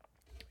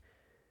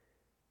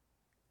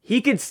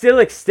 he could still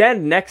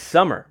extend next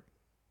summer.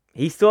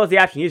 He still has the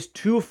option. He has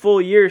 2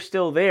 full years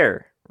still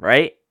there,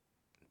 right?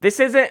 This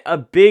isn't a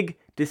big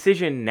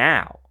decision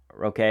now,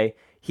 okay?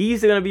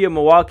 He's going to be a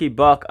Milwaukee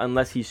Buck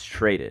unless he's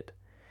traded.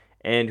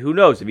 And who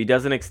knows, if he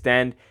doesn't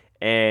extend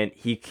and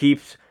he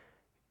keeps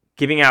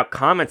giving out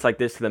comments like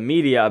this to the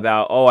media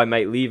about, oh, I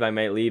might leave,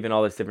 and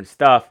all this different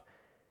stuff,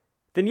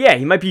 then yeah,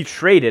 he might be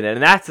traded,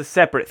 and that's a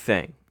separate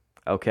thing,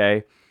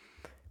 okay?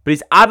 But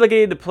he's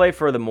obligated to play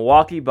for the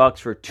Milwaukee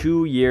Bucks for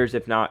 2 years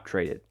if not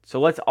traded. So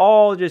let's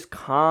all just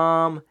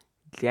calm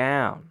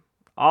down.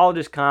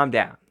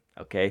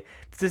 Okay?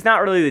 This is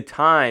not really the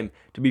time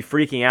to be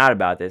freaking out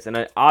about this.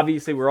 And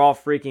obviously we're all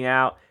freaking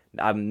out.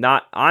 I'm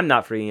not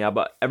freaking out,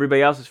 but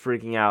everybody else is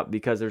freaking out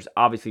because there's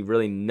obviously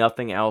really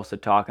nothing else to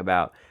talk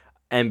about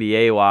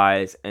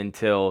NBA-wise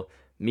until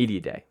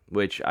Media Day,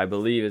 which I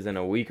believe is in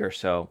a week or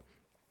so.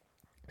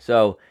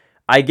 So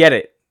I get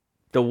it.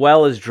 The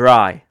well is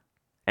dry,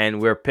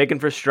 and we're picking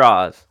for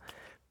straws.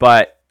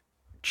 But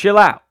chill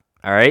out,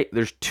 all right?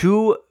 There's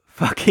 2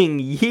 fucking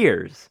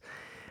years.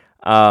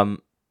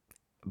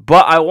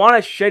 But I want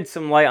to shed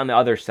some light on the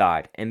other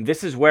side. And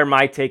this is where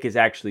my take is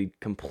actually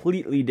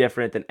completely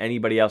different than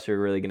anybody else you're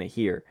really going to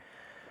hear.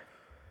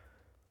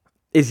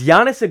 Is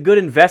Giannis a good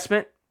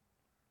investment?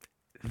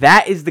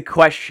 That is the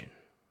question.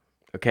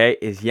 Okay?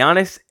 Is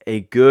Giannis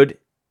a good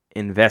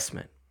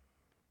investment?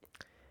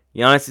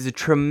 Giannis is a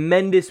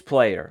tremendous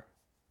player.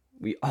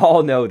 We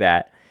all know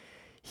that.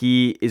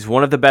 He is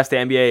one of the best the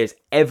NBA has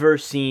ever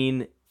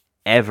seen,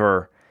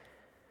 ever.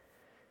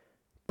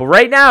 But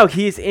right now,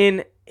 he's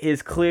in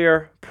his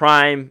clear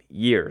prime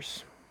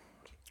years,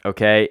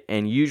 okay?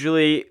 And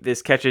usually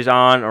this catches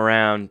on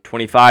around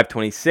 25,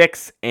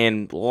 26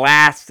 and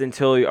lasts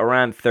until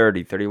around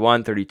 30,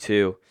 31,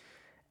 32,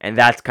 and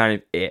that's kind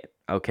of it,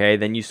 okay?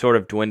 Then you sort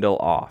of dwindle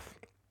off.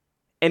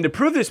 And to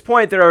prove this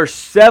point, there are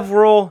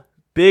several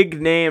big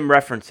name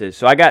references.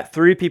 So I got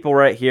 3 people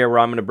right here where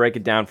I'm going to break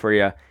it down for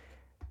you,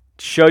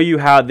 show you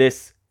how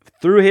this,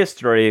 through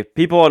history,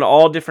 people in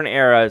all different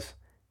eras,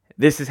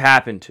 this has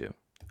happened to,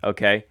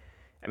 okay?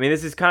 I mean,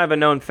 this is kind of a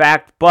known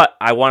fact, but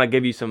I want to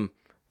give you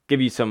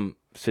some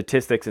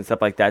statistics and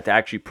stuff like that to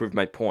actually prove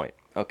my point,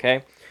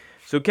 okay?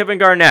 So Kevin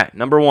Garnett,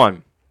 number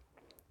 1.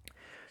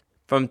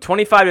 From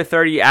 25 to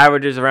 30,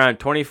 averages around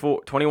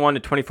 21 to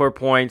 24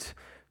 points,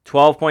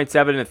 12.7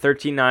 to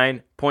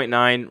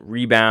 13.9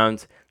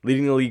 rebounds,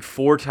 leading the league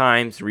 4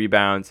 times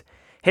rebounds.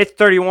 Hits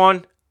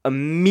 31,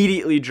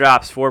 immediately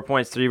drops 4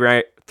 points,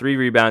 3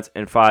 rebounds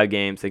in 5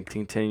 games, and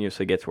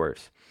continuously gets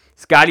worse.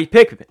 Scottie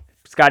Pippen.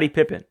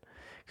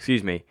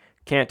 Excuse me.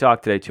 Can't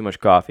talk today. Too much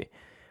coffee.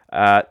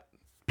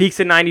 Peaks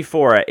at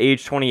 94 at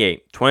age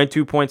 28.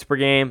 22 points per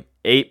game,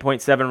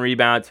 8.7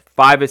 rebounds,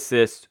 5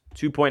 assists,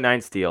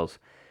 2.9 steals.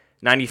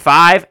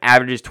 95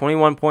 averages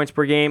 21 points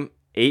per game,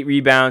 8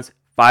 rebounds,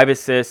 5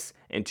 assists,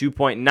 and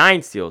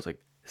 2.9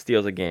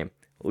 steals a game,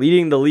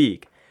 leading the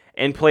league,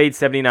 and played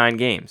 79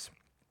 games.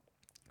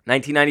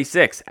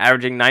 1996,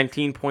 averaging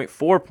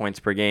 19.4 points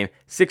per game,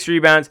 6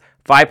 rebounds,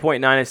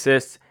 5.9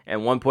 assists,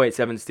 and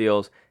 1.7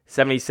 steals,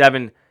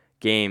 77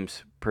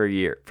 games per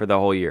year for the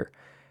whole year.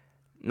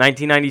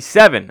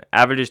 1997,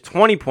 averages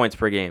 20 points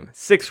per game,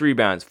 6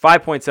 rebounds,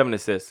 5.7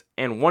 assists,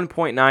 and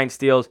 1.9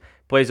 steals,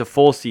 plays a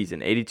full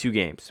season, 82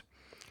 games.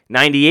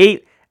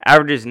 98,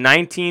 averages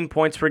 19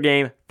 points per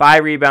game,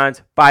 5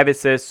 rebounds, 5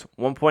 assists,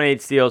 1.8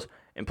 steals,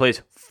 and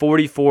plays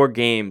 44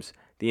 games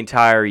the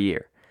entire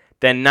year.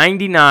 Then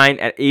 99,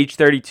 at age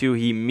 32,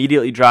 he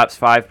immediately drops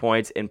 5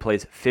 points and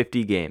plays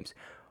 50 games.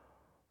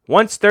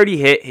 Once 30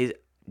 hit, his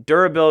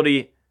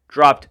durability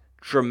dropped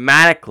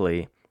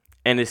dramatically,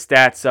 and his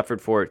stats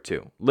suffered for it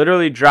too.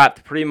 Literally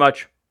dropped pretty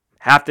much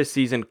half the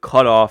season,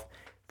 cut off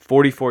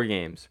 44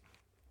 games.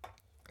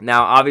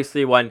 Now,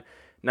 obviously, when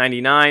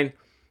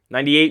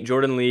 98,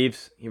 Jordan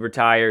leaves, he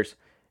retires,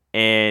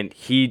 and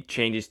he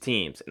changes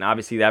teams. And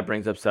obviously, that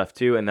brings up stuff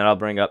too, and then I'll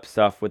bring up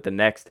stuff with the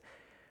next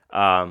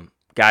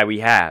guy we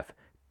have.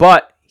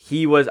 But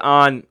he was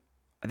on,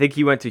 I think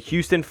he went to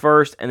Houston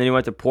first, and then he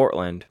went to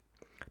Portland.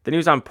 Then he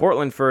was on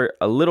Portland for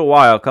a little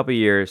while, a couple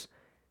years.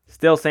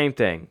 Still same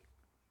thing.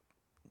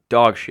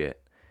 Dog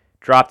shit.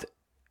 Dropped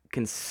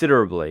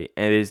considerably,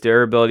 and his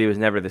durability was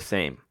never the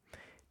same.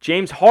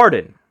 James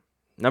Harden,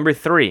 number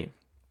 3.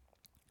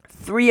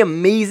 3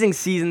 amazing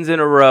seasons in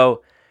a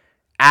row.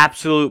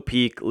 Absolute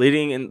peak,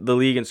 leading in the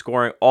league in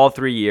scoring all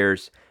 3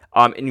 years.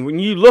 And when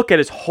you look at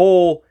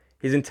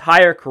his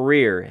entire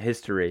career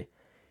history,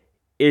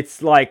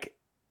 it's like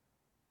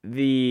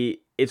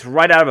it's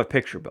right out of a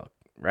picture book,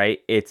 right?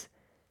 It's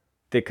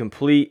the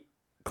complete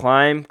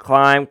climb,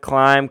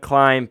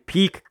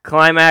 peak,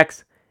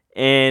 climax,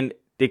 and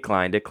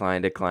decline.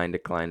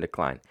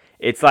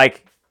 It's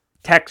like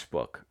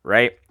textbook,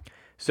 right?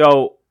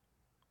 So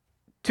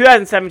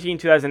 2017,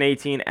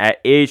 2018, at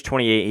age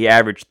 28, he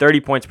averaged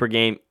 30 points per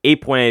game,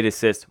 8.8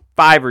 assists,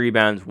 5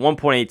 rebounds,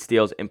 1.8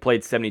 steals, and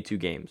played 72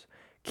 games.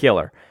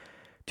 Killer.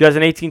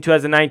 2018,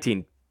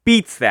 2019,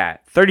 beats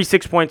that.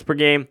 36 points per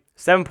game,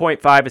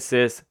 7.5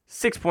 assists,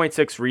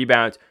 6.6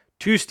 rebounds,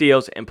 2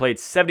 steals, and played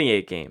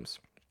 78 games.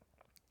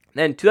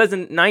 Then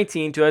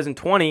 2019,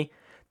 2020,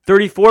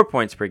 34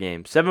 points per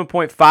game,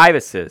 7.5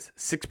 assists,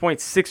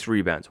 6.6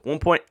 rebounds,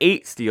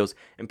 1.8 steals,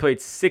 and played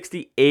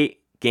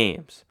 68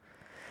 games.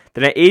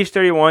 Then at age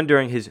 31,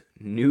 during his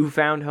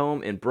newfound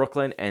home in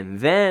Brooklyn and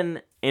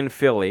then in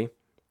Philly,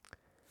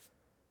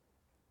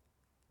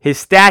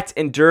 his stats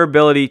and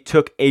durability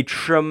took a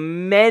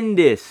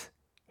tremendous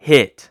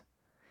hit,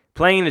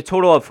 playing a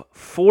total of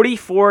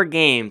 44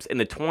 games in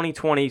the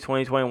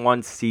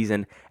 2020-2021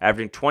 season,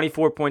 averaging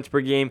 24 points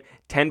per game,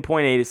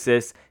 10.8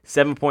 assists,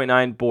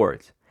 7.9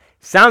 boards.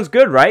 Sounds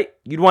good, right?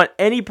 You'd want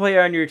any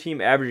player on your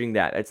team averaging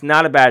that. It's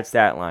not a bad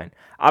stat line.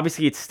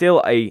 Obviously, it's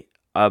still a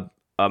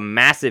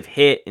massive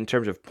hit in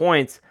terms of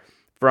points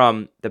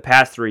from the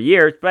past 3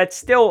 years, but it's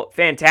still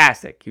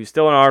fantastic. He was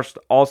still an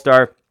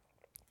all-star,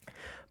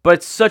 but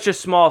it's such a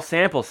small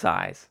sample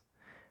size.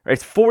 Right?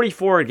 It's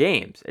 44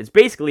 games. It's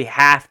basically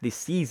half the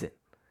season.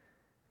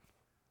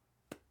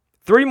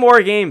 3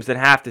 more games than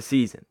half the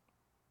season.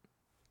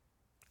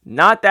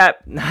 Not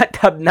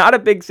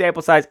a big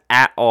sample size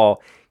at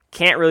all.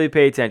 Can't really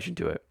pay attention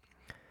to it.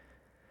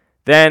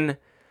 Then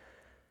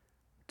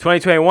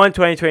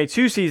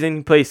 2021-2022 season,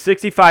 he plays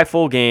 65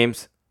 full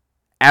games,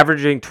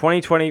 averaging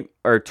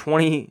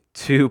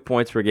 22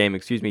 points per game,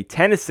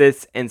 10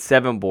 assists and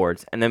 7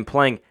 boards, and then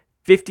playing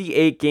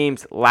 58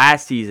 games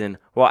last season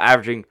while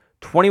averaging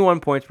 21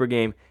 points per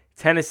game,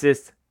 10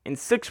 assists, and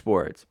 6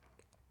 boards.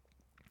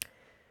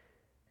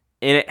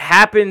 And it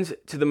happens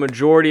to the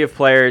majority of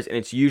players, and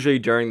it's usually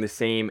during the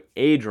same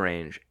age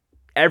range.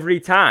 Every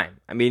time.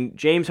 I mean,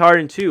 James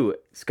Harden too,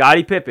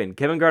 Scottie Pippen,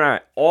 Kevin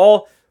Garnett,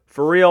 all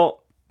for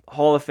real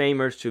Hall of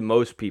Famers to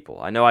most people.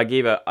 I know I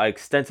gave an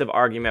extensive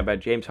argument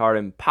about James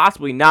Harden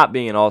possibly not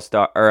being an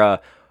all-star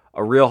or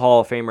a real Hall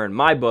of Famer in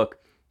my book,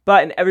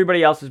 but in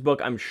everybody else's book,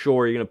 I'm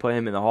sure you're going to put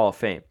him in the Hall of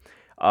Fame.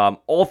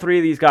 All 3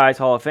 of these guys,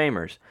 Hall of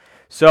Famers.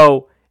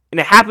 So, and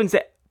it happened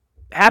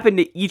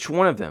to each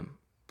one of them.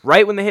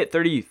 Right when they hit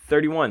 30,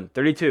 31,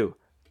 32,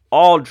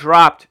 all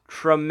dropped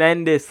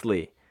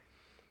tremendously.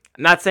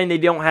 I'm not saying they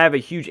don't have a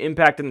huge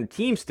impact on the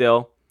team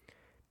still.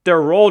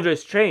 Their role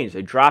just changed.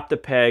 They dropped the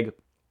peg,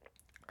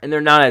 and they're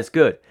not as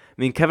good.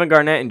 I mean, Kevin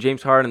Garnett and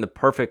James Harden, the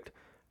perfect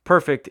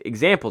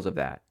examples of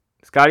that.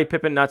 Scottie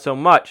Pippen, not so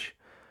much.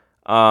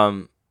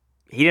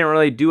 He didn't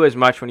really do as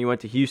much when he went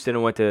to Houston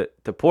and went to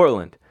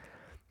Portland.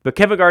 But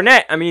Kevin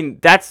Garnett, I mean,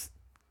 that's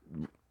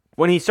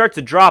when he starts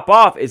to drop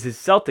off is his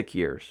Celtic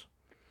years.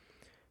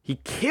 He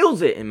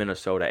kills it in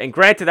Minnesota. And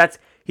granted,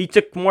 he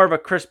took more of a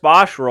Chris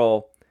Bosh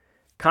role,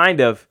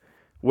 kind of,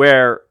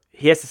 where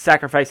he has to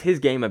sacrifice his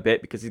game a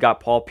bit because he's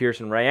got Paul Pierce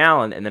and Ray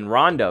Allen, and then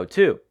Rondo,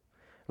 too.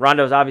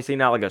 Rondo's obviously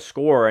not like a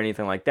scorer or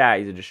anything like that.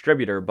 He's a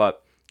distributor,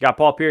 but got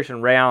Paul Pierce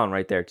and Ray Allen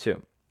right there,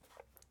 too.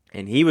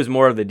 And he was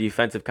more of the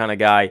defensive kind of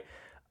guy,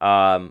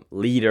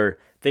 leader,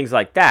 things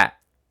like that.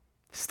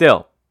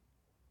 Still,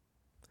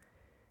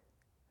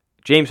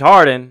 James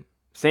Harden,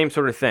 same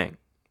sort of thing.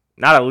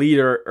 Not a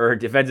leader or a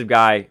defensive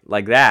guy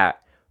like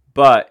that,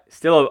 but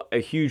still a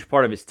huge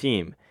part of his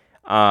team.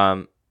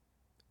 And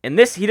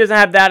he doesn't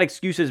have that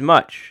excuse as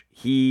much.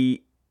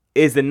 He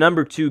is the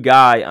number 2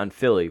 guy on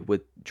Philly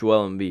with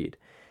Joel Embiid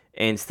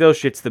and still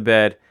shits the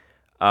bed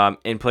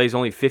and plays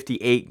only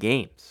 58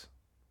 games.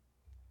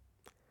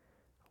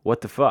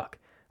 What the fuck?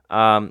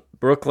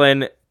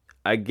 Brooklyn,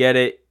 I get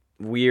it,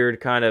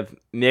 weird kind of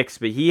mix,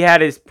 but he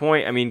had his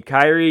point. I mean,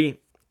 Kyrie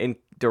and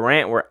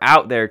Durant were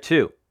out there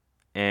too,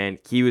 and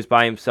he was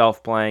by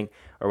himself playing,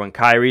 or when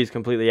Kyrie's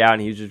completely out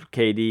and he was just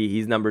KD,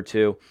 he's number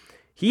 2.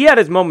 He had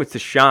his moments to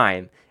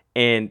shine,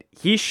 and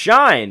he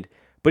shined,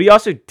 but he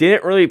also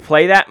didn't really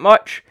play that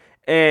much,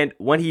 and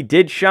when he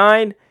did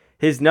shine,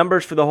 his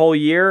numbers for the whole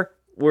year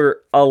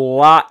were a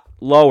lot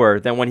lower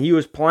than when he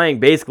was playing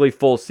basically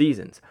full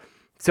seasons.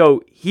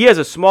 So he has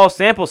a small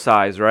sample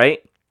size,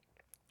 right,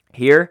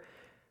 here,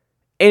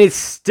 and it's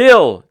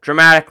still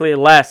dramatically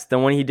less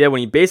than when he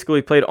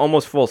basically played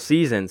almost full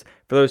seasons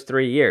for those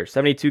 3 years.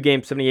 72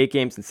 games, 78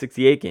 games, and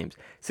 68 games.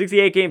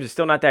 68 games is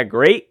still not that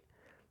great,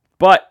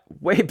 but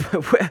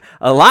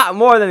a lot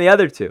more than the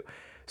other 2.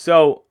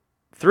 So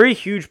 3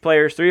 huge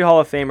players, 3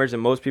 Hall of Famers in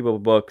most people's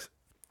book,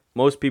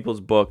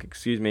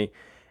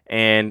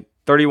 and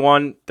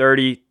 31,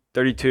 30,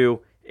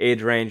 32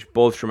 age range,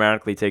 both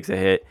dramatically takes a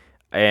hit.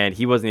 And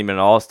he wasn't even an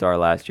all-star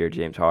last year,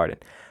 James Harden.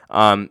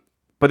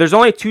 But there's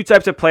only 2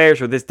 types of players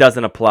where this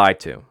doesn't apply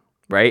to,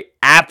 right?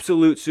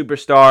 Absolute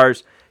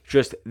superstars,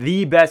 just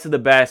the best of the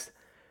best.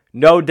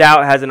 No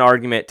doubt has an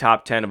argument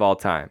top 10 of all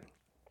time,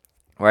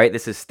 right?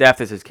 This is Steph,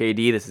 this is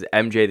KD, this is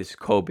MJ, this is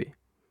Kobe.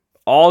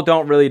 All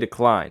don't really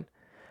decline.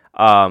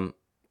 Or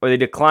they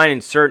decline in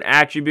certain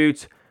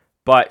attributes,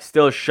 but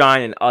still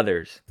shine in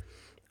others.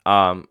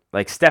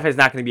 Like Steph is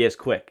not going to be as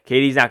quick.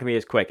 KD's not going to be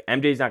as quick.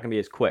 MJ's not going to be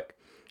as quick.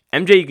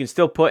 MJ you can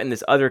still put in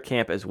this other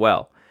camp as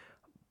well,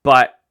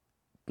 but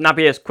not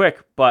be as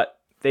quick, but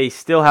they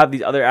still have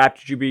these other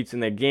attributes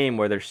in their game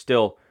where they're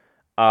still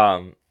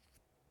the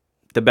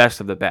best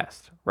of the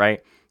best,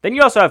 right? Then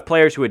you also have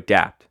players who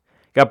adapt.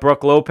 You got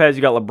Brook Lopez,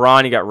 you got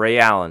LeBron, you got Ray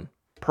Allen.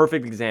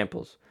 Perfect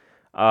examples.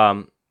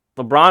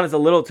 LeBron is a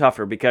little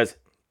tougher because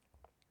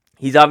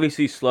he's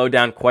obviously slowed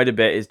down quite a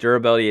bit. His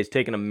durability has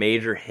taken a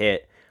major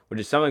hit,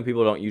 which is something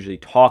people don't usually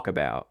talk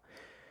about.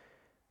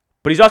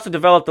 But he's also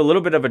developed a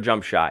little bit of a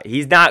jump shot.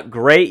 He's not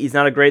great. He's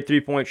not a great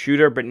three-point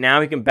shooter, but now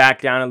he can back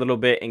down a little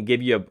bit and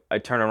give you a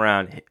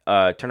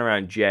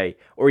turnaround J.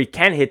 Or he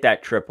can hit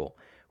that triple,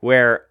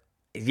 where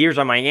his years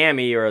on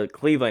Miami or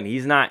Cleveland,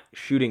 he's not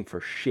shooting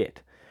for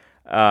shit.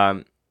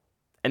 And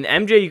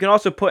MJ, you can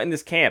also put in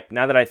this camp,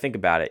 now that I think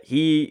about it.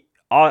 He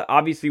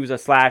obviously was a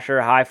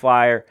slasher, high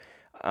flyer.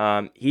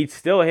 He'd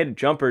still hit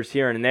jumpers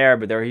here and there,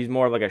 but he's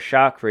more of like a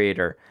shot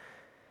creator.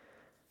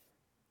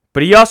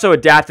 But he also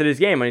adapted his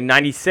game. In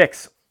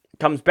 96,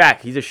 comes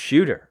back. He's a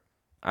shooter.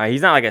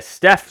 He's not like a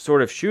Steph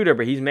sort of shooter,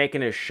 but he's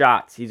making his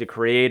shots. He's a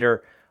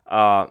creator,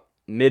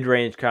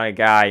 mid-range kind of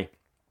guy.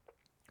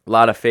 A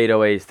lot of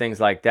fadeaways, things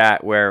like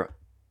that, where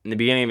in the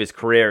beginning of his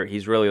career,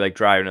 he's really like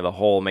driving to the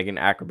hole, making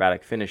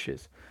acrobatic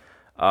finishes.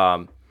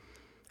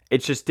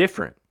 It's just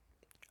different.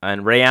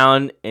 And Ray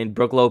Allen and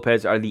Brook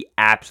Lopez are the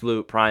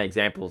absolute prime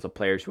examples of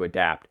players who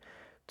adapt.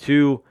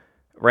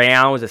 Ray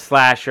Allen was a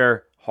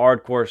slasher,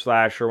 hardcore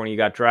slasher when he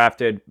got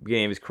drafted,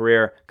 beginning of his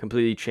career,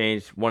 completely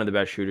changed, one of the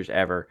best shooters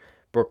ever.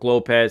 Brook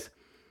Lopez,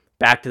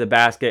 back to the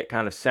basket,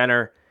 kind of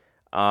center,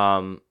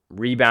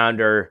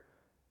 rebounder,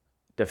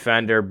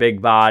 defender,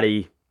 big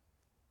body,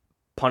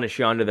 punish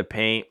you under the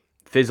paint,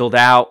 fizzled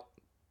out.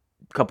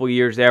 A couple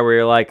years there where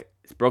you're like,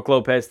 is Brook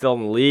Lopez still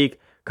in the league?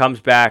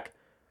 Comes back,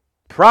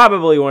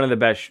 probably one of the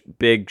best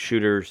big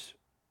shooters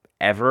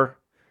ever.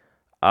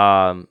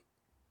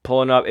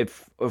 Pulling up,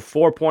 if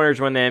 4-pointers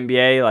were in the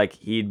NBA, like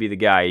he'd be the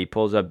guy. He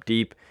pulls up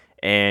deep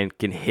and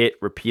can hit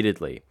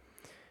repeatedly.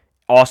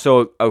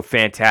 Also a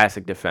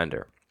fantastic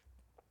defender.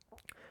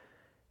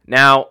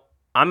 Now,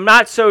 I'm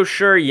not so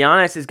sure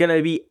Giannis is going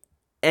to be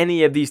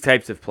any of these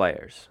types of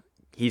players.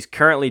 He's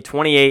currently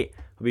 28,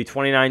 will be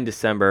 29 in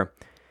December.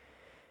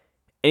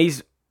 And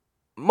he's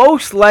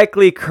most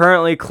likely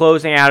currently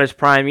closing out his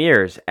prime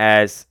years,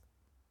 as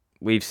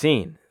we've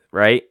seen,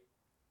 right?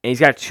 And he's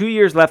got 2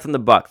 years left in the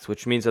Bucks,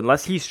 which means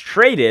unless he's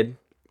traded,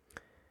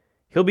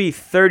 he'll be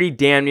 30,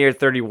 damn near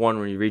 31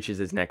 when he reaches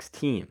his next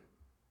team.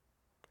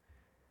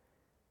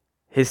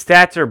 His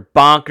stats are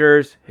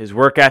bonkers. His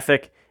work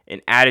ethic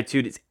and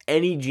attitude is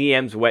any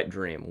GM's wet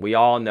dream. We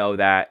all know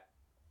that,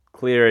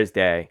 clear as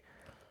day.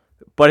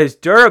 But his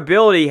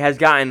durability has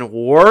gotten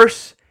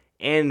worse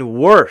and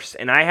worse.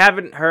 And I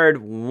haven't heard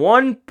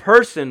one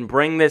person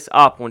bring this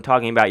up when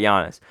talking about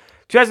Giannis.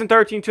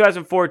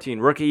 2013-2014,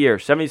 rookie year,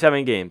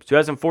 77 games.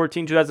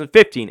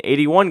 2014-2015,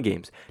 81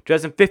 games.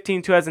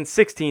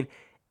 2015-2016,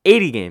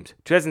 80 games.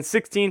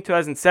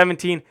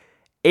 2016-2017,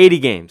 80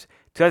 games.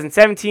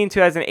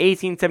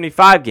 2017-2018,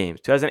 75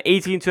 games.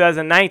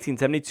 2018-2019,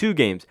 72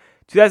 games.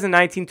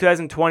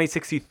 2019-2020,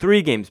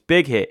 63 games.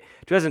 Big hit.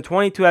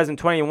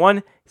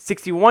 2020-2021,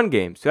 61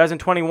 games.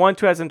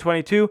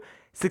 2021-2022,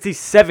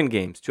 67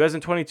 games.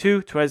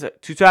 2022,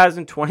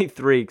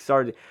 2023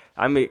 started.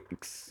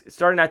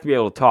 Starting not to be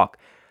able to talk.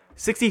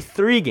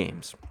 63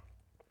 games.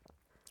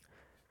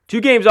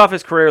 2 games off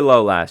his career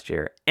low last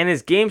year. And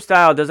his game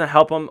style doesn't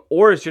help him,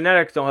 or his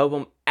genetics don't help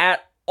him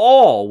at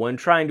all when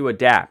trying to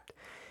adapt.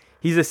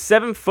 He's a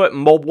 7-foot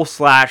mobile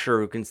slasher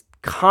who can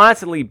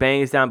constantly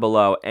bangs down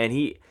below, and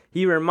he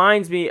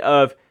reminds me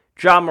of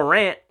Ja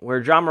Morant,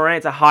 where Ja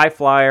Morant's a high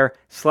flyer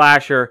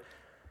slasher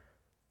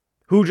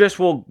who just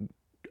will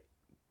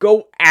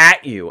go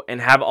at you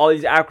and have all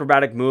these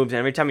acrobatic moves, and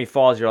every time he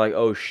falls, you're like,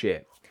 oh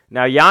shit.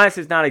 Now, Giannis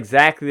is not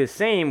exactly the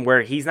same,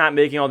 where he's not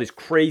making all these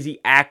crazy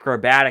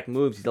acrobatic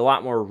moves. He's a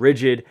lot more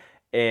rigid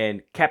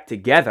and kept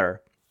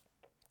together,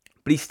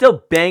 but he's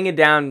still banging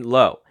down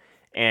low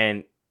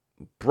and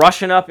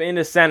brushing up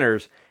into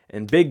centers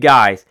and big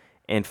guys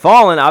and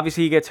falling.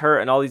 Obviously, he gets hurt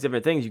and all these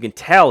different things. You can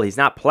tell he's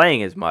not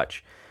playing as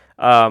much.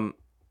 And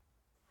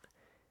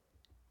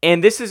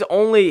this is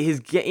only, his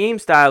game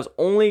style is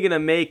only going to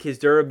make his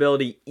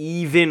durability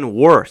even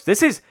worse.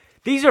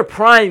 These are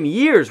prime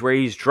years where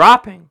he's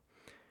dropping,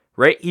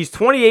 right? He's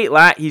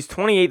 28 he's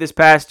 28 this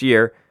past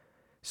year.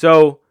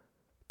 So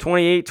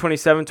 28,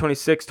 27,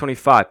 26,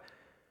 25.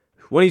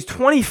 When he's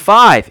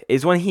 25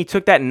 is when he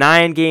took that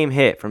 9-game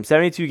hit from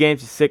 72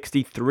 games to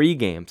 63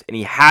 games, and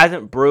he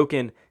hasn't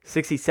broken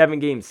 67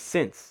 games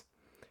since.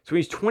 So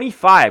he's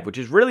 25, which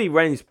is really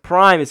when his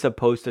prime is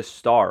supposed to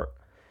start,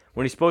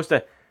 when he's supposed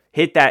to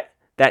hit that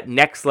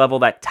next level,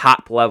 that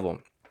top level,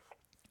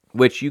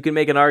 which you can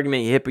make an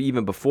argument he hit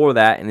even before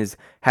that and has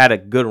had a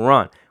good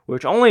run,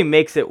 which only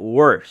makes it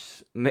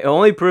worse. It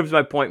only proves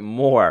my point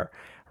more,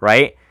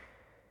 right?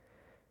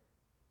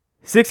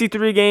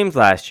 63 games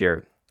last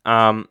year.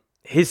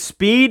 His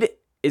speed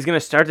is going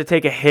to start to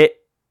take a hit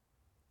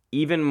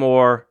even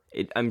more.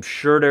 I'm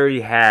sure it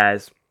already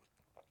has.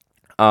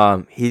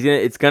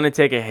 It's going to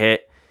take a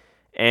hit,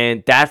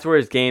 and that's where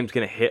his game's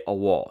going to hit a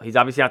wall. He's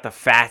obviously not the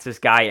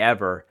fastest guy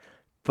ever,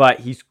 but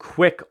he's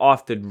quick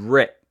off the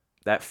rip.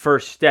 That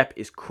first step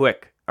is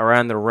quick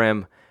around the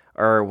rim,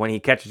 or when he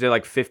catches it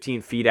like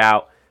 15 feet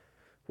out,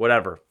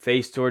 whatever.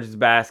 Face towards his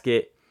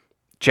basket,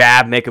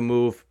 jab, make a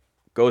move,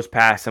 goes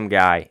past some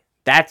guy.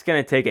 That's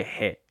going to take a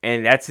hit,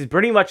 and that's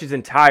pretty much his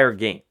entire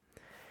game.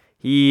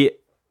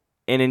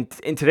 In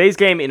today's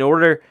game, in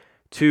order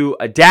to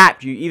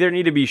adapt, you either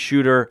need to be a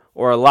shooter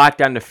or a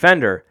lockdown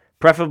defender,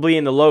 preferably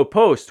in the low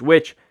post,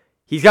 which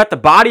he's got the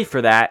body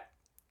for that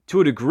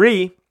to a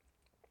degree,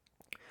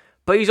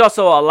 but he's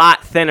also a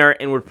lot thinner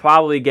and would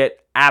probably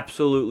get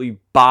absolutely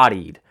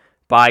bodied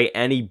by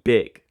any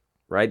big,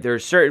 right?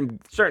 There's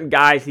certain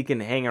guys he can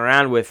hang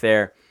around with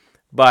there,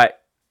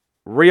 but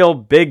real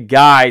big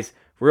guys,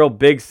 real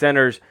big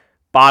centers,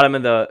 bottom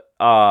of the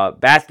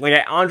basket,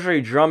 like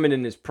Andre Drummond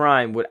in his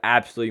prime would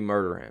absolutely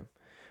murder him,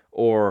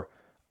 or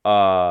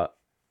a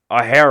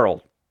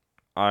Harold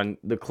on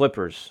the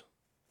Clippers,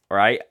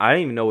 right? I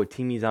don't even know what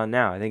team he's on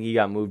now. I think he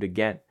got moved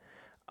again.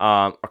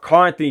 Or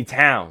Karl Anthony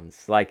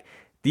Towns. Like,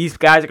 these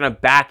guys are going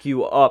to back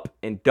you up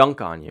and dunk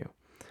on you.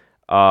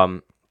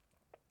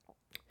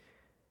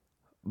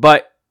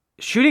 But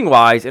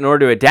shooting-wise, in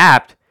order to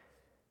adapt,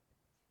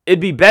 it'd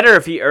be better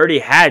if he already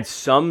had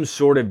some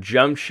sort of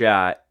jump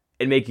shot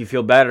and make you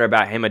feel better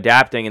about him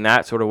adapting in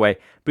that sort of way.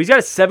 But he's got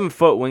a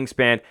 7-foot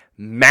wingspan,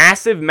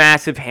 massive,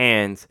 massive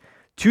hands,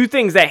 2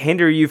 things that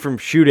hinder you from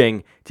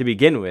shooting to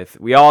begin with.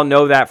 We all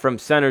know that from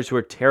centers who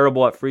are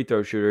terrible at free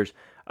throw shooters,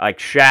 like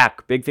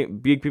Shaq,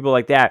 big people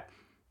like that.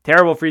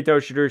 Terrible free throw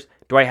shooters.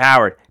 Dwight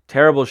Howard,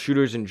 terrible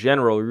shooters in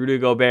general. Rudy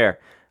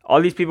Gobert.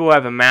 All these people who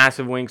have a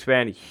massive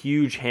wingspan,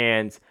 huge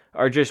hands,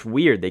 are just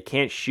weird. They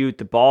can't shoot.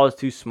 The ball is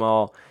too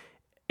small.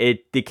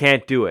 They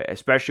can't do it,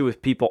 especially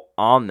with people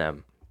on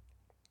them.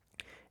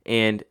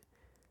 And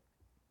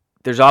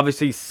there's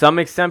obviously some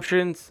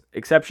exceptions.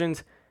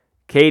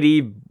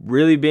 KD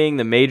really being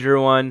the major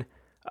one.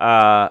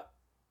 A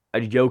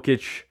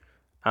Jokic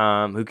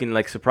who can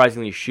like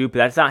surprisingly shoot, but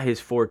that's not his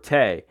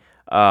forte.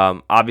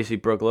 Obviously,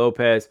 Brook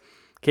Lopez.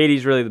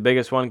 KD's really the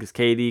biggest one because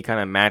KD kind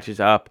of matches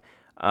up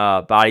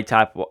body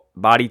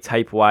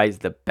type wise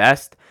the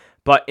best.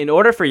 But in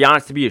order for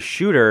Giannis to be a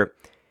shooter,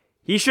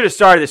 he should have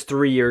started this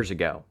 3 years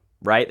ago,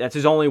 right? That's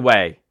his only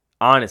way,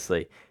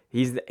 honestly.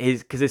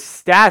 Because his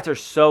stats are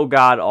so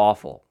god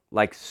awful,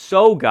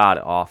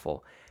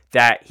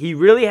 that he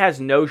really has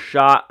no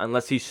shot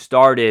unless he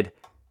started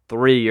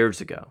 3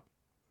 years ago.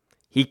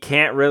 He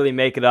can't really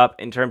make it up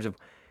in terms of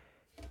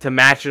to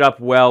match it up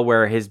well,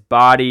 where his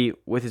body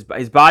is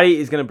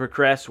going to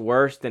progress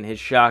worse than his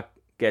shot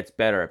gets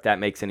better, if that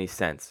makes any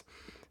sense.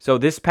 So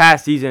this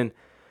past season,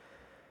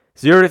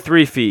 0 to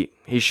 3 feet,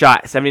 he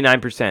shot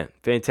 79%.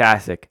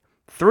 Fantastic.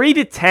 3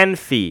 to 10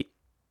 feet,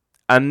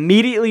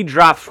 immediately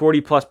drops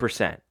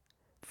 40+%.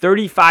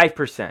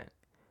 35%.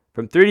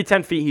 From 3 to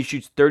 10 feet, he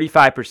shoots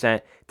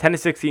 35%. 10 to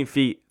 16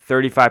 feet,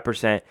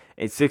 35%.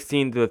 And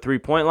 16 to the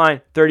three-point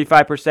line,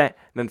 35%. And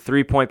then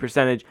three-point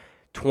percentage,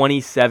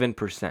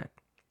 27%.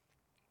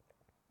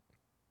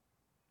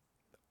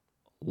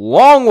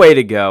 Long way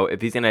to go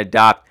if he's going to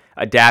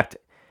adapt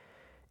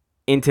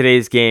in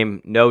today's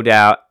game, no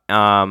doubt.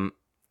 And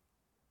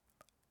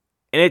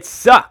it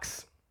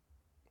sucks.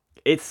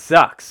 It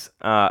sucks.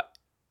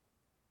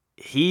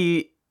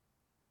 He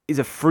is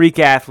a freak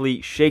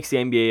athlete, shakes the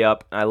NBA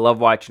up. I love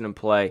watching him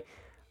play.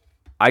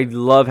 I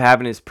love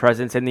having his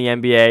presence in the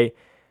NBA,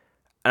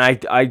 and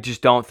I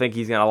just don't think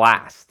he's going to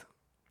last.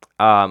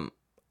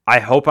 I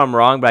hope I'm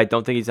wrong, but I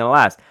don't think he's going to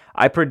last.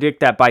 I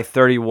predict that by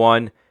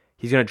 31,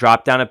 he's going to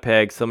drop down a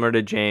peg, similar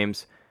to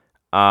James,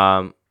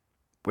 where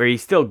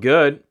he's still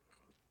good.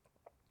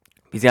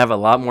 He's going to have a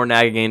lot more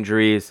nagging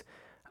injuries,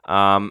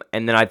 and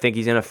then I think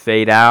he's going to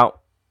fade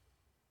out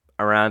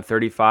around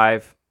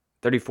 34,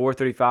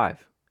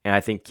 35, and I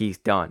think he's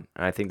done,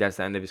 and I think that's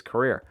the end of his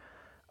career.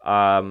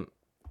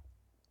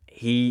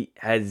 He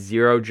has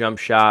zero jump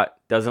shot,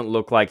 doesn't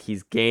look like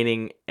he's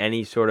gaining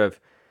any sort of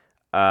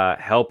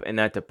help in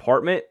that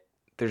department.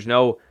 There's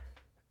no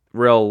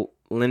real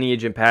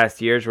lineage in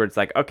past years where it's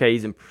like, okay,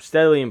 he's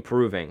steadily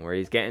improving, where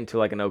he's getting to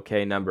like an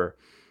okay number.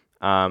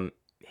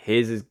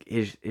 His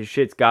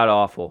shit's god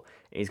awful.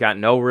 He's got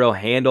no real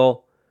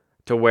handle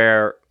to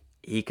where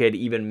he could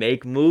even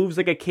make moves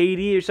like a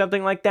KD or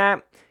something like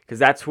that, because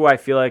that's who I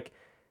feel like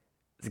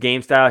his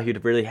game style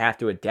he'd really have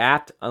to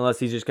adapt, unless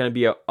he's just going to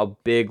be a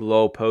big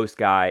low post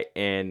guy,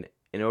 and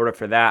in order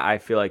for that, I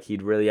feel like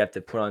he'd really have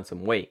to put on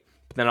some weight.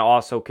 But then it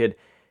also could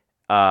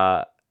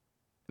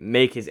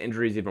make his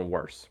injuries even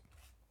worse.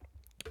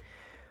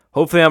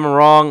 Hopefully I'm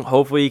wrong.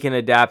 Hopefully he can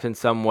adapt in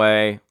some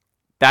way.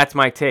 That's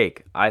my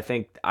take. I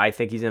think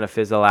he's going to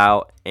fizzle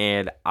out,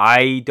 and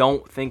I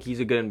don't think he's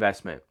a good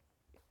investment.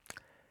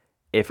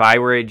 If I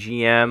were a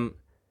GM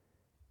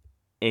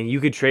and you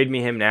could trade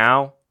me him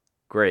now,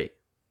 great.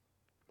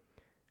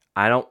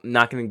 I'm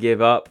not going to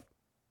give up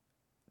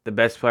the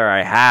best player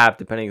I have,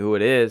 depending who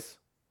it is.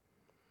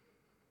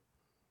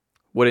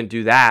 Wouldn't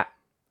do that,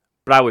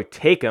 but I would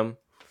take him.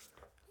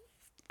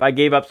 If I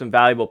gave up some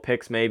valuable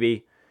picks,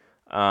 maybe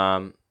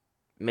a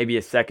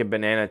second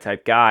banana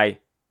type guy,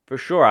 for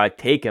sure I'd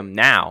take him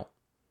now.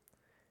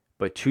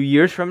 But 2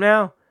 years from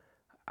now,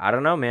 I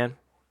don't know, man.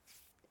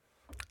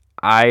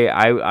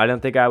 I don't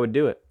think I would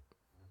do it.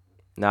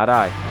 Not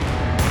I.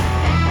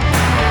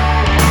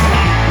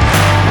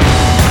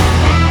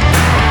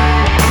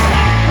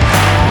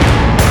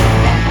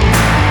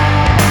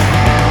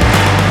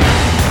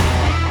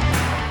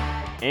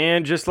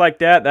 And just like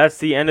that, that's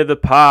the end of the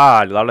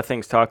pod. A lot of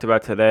things talked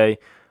about today.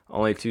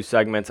 Only 2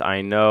 segments,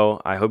 I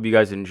know. I hope you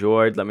guys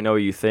enjoyed. Let me know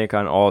what you think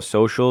on all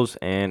socials,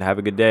 and have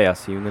a good day. I'll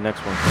see you in the next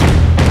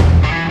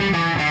one.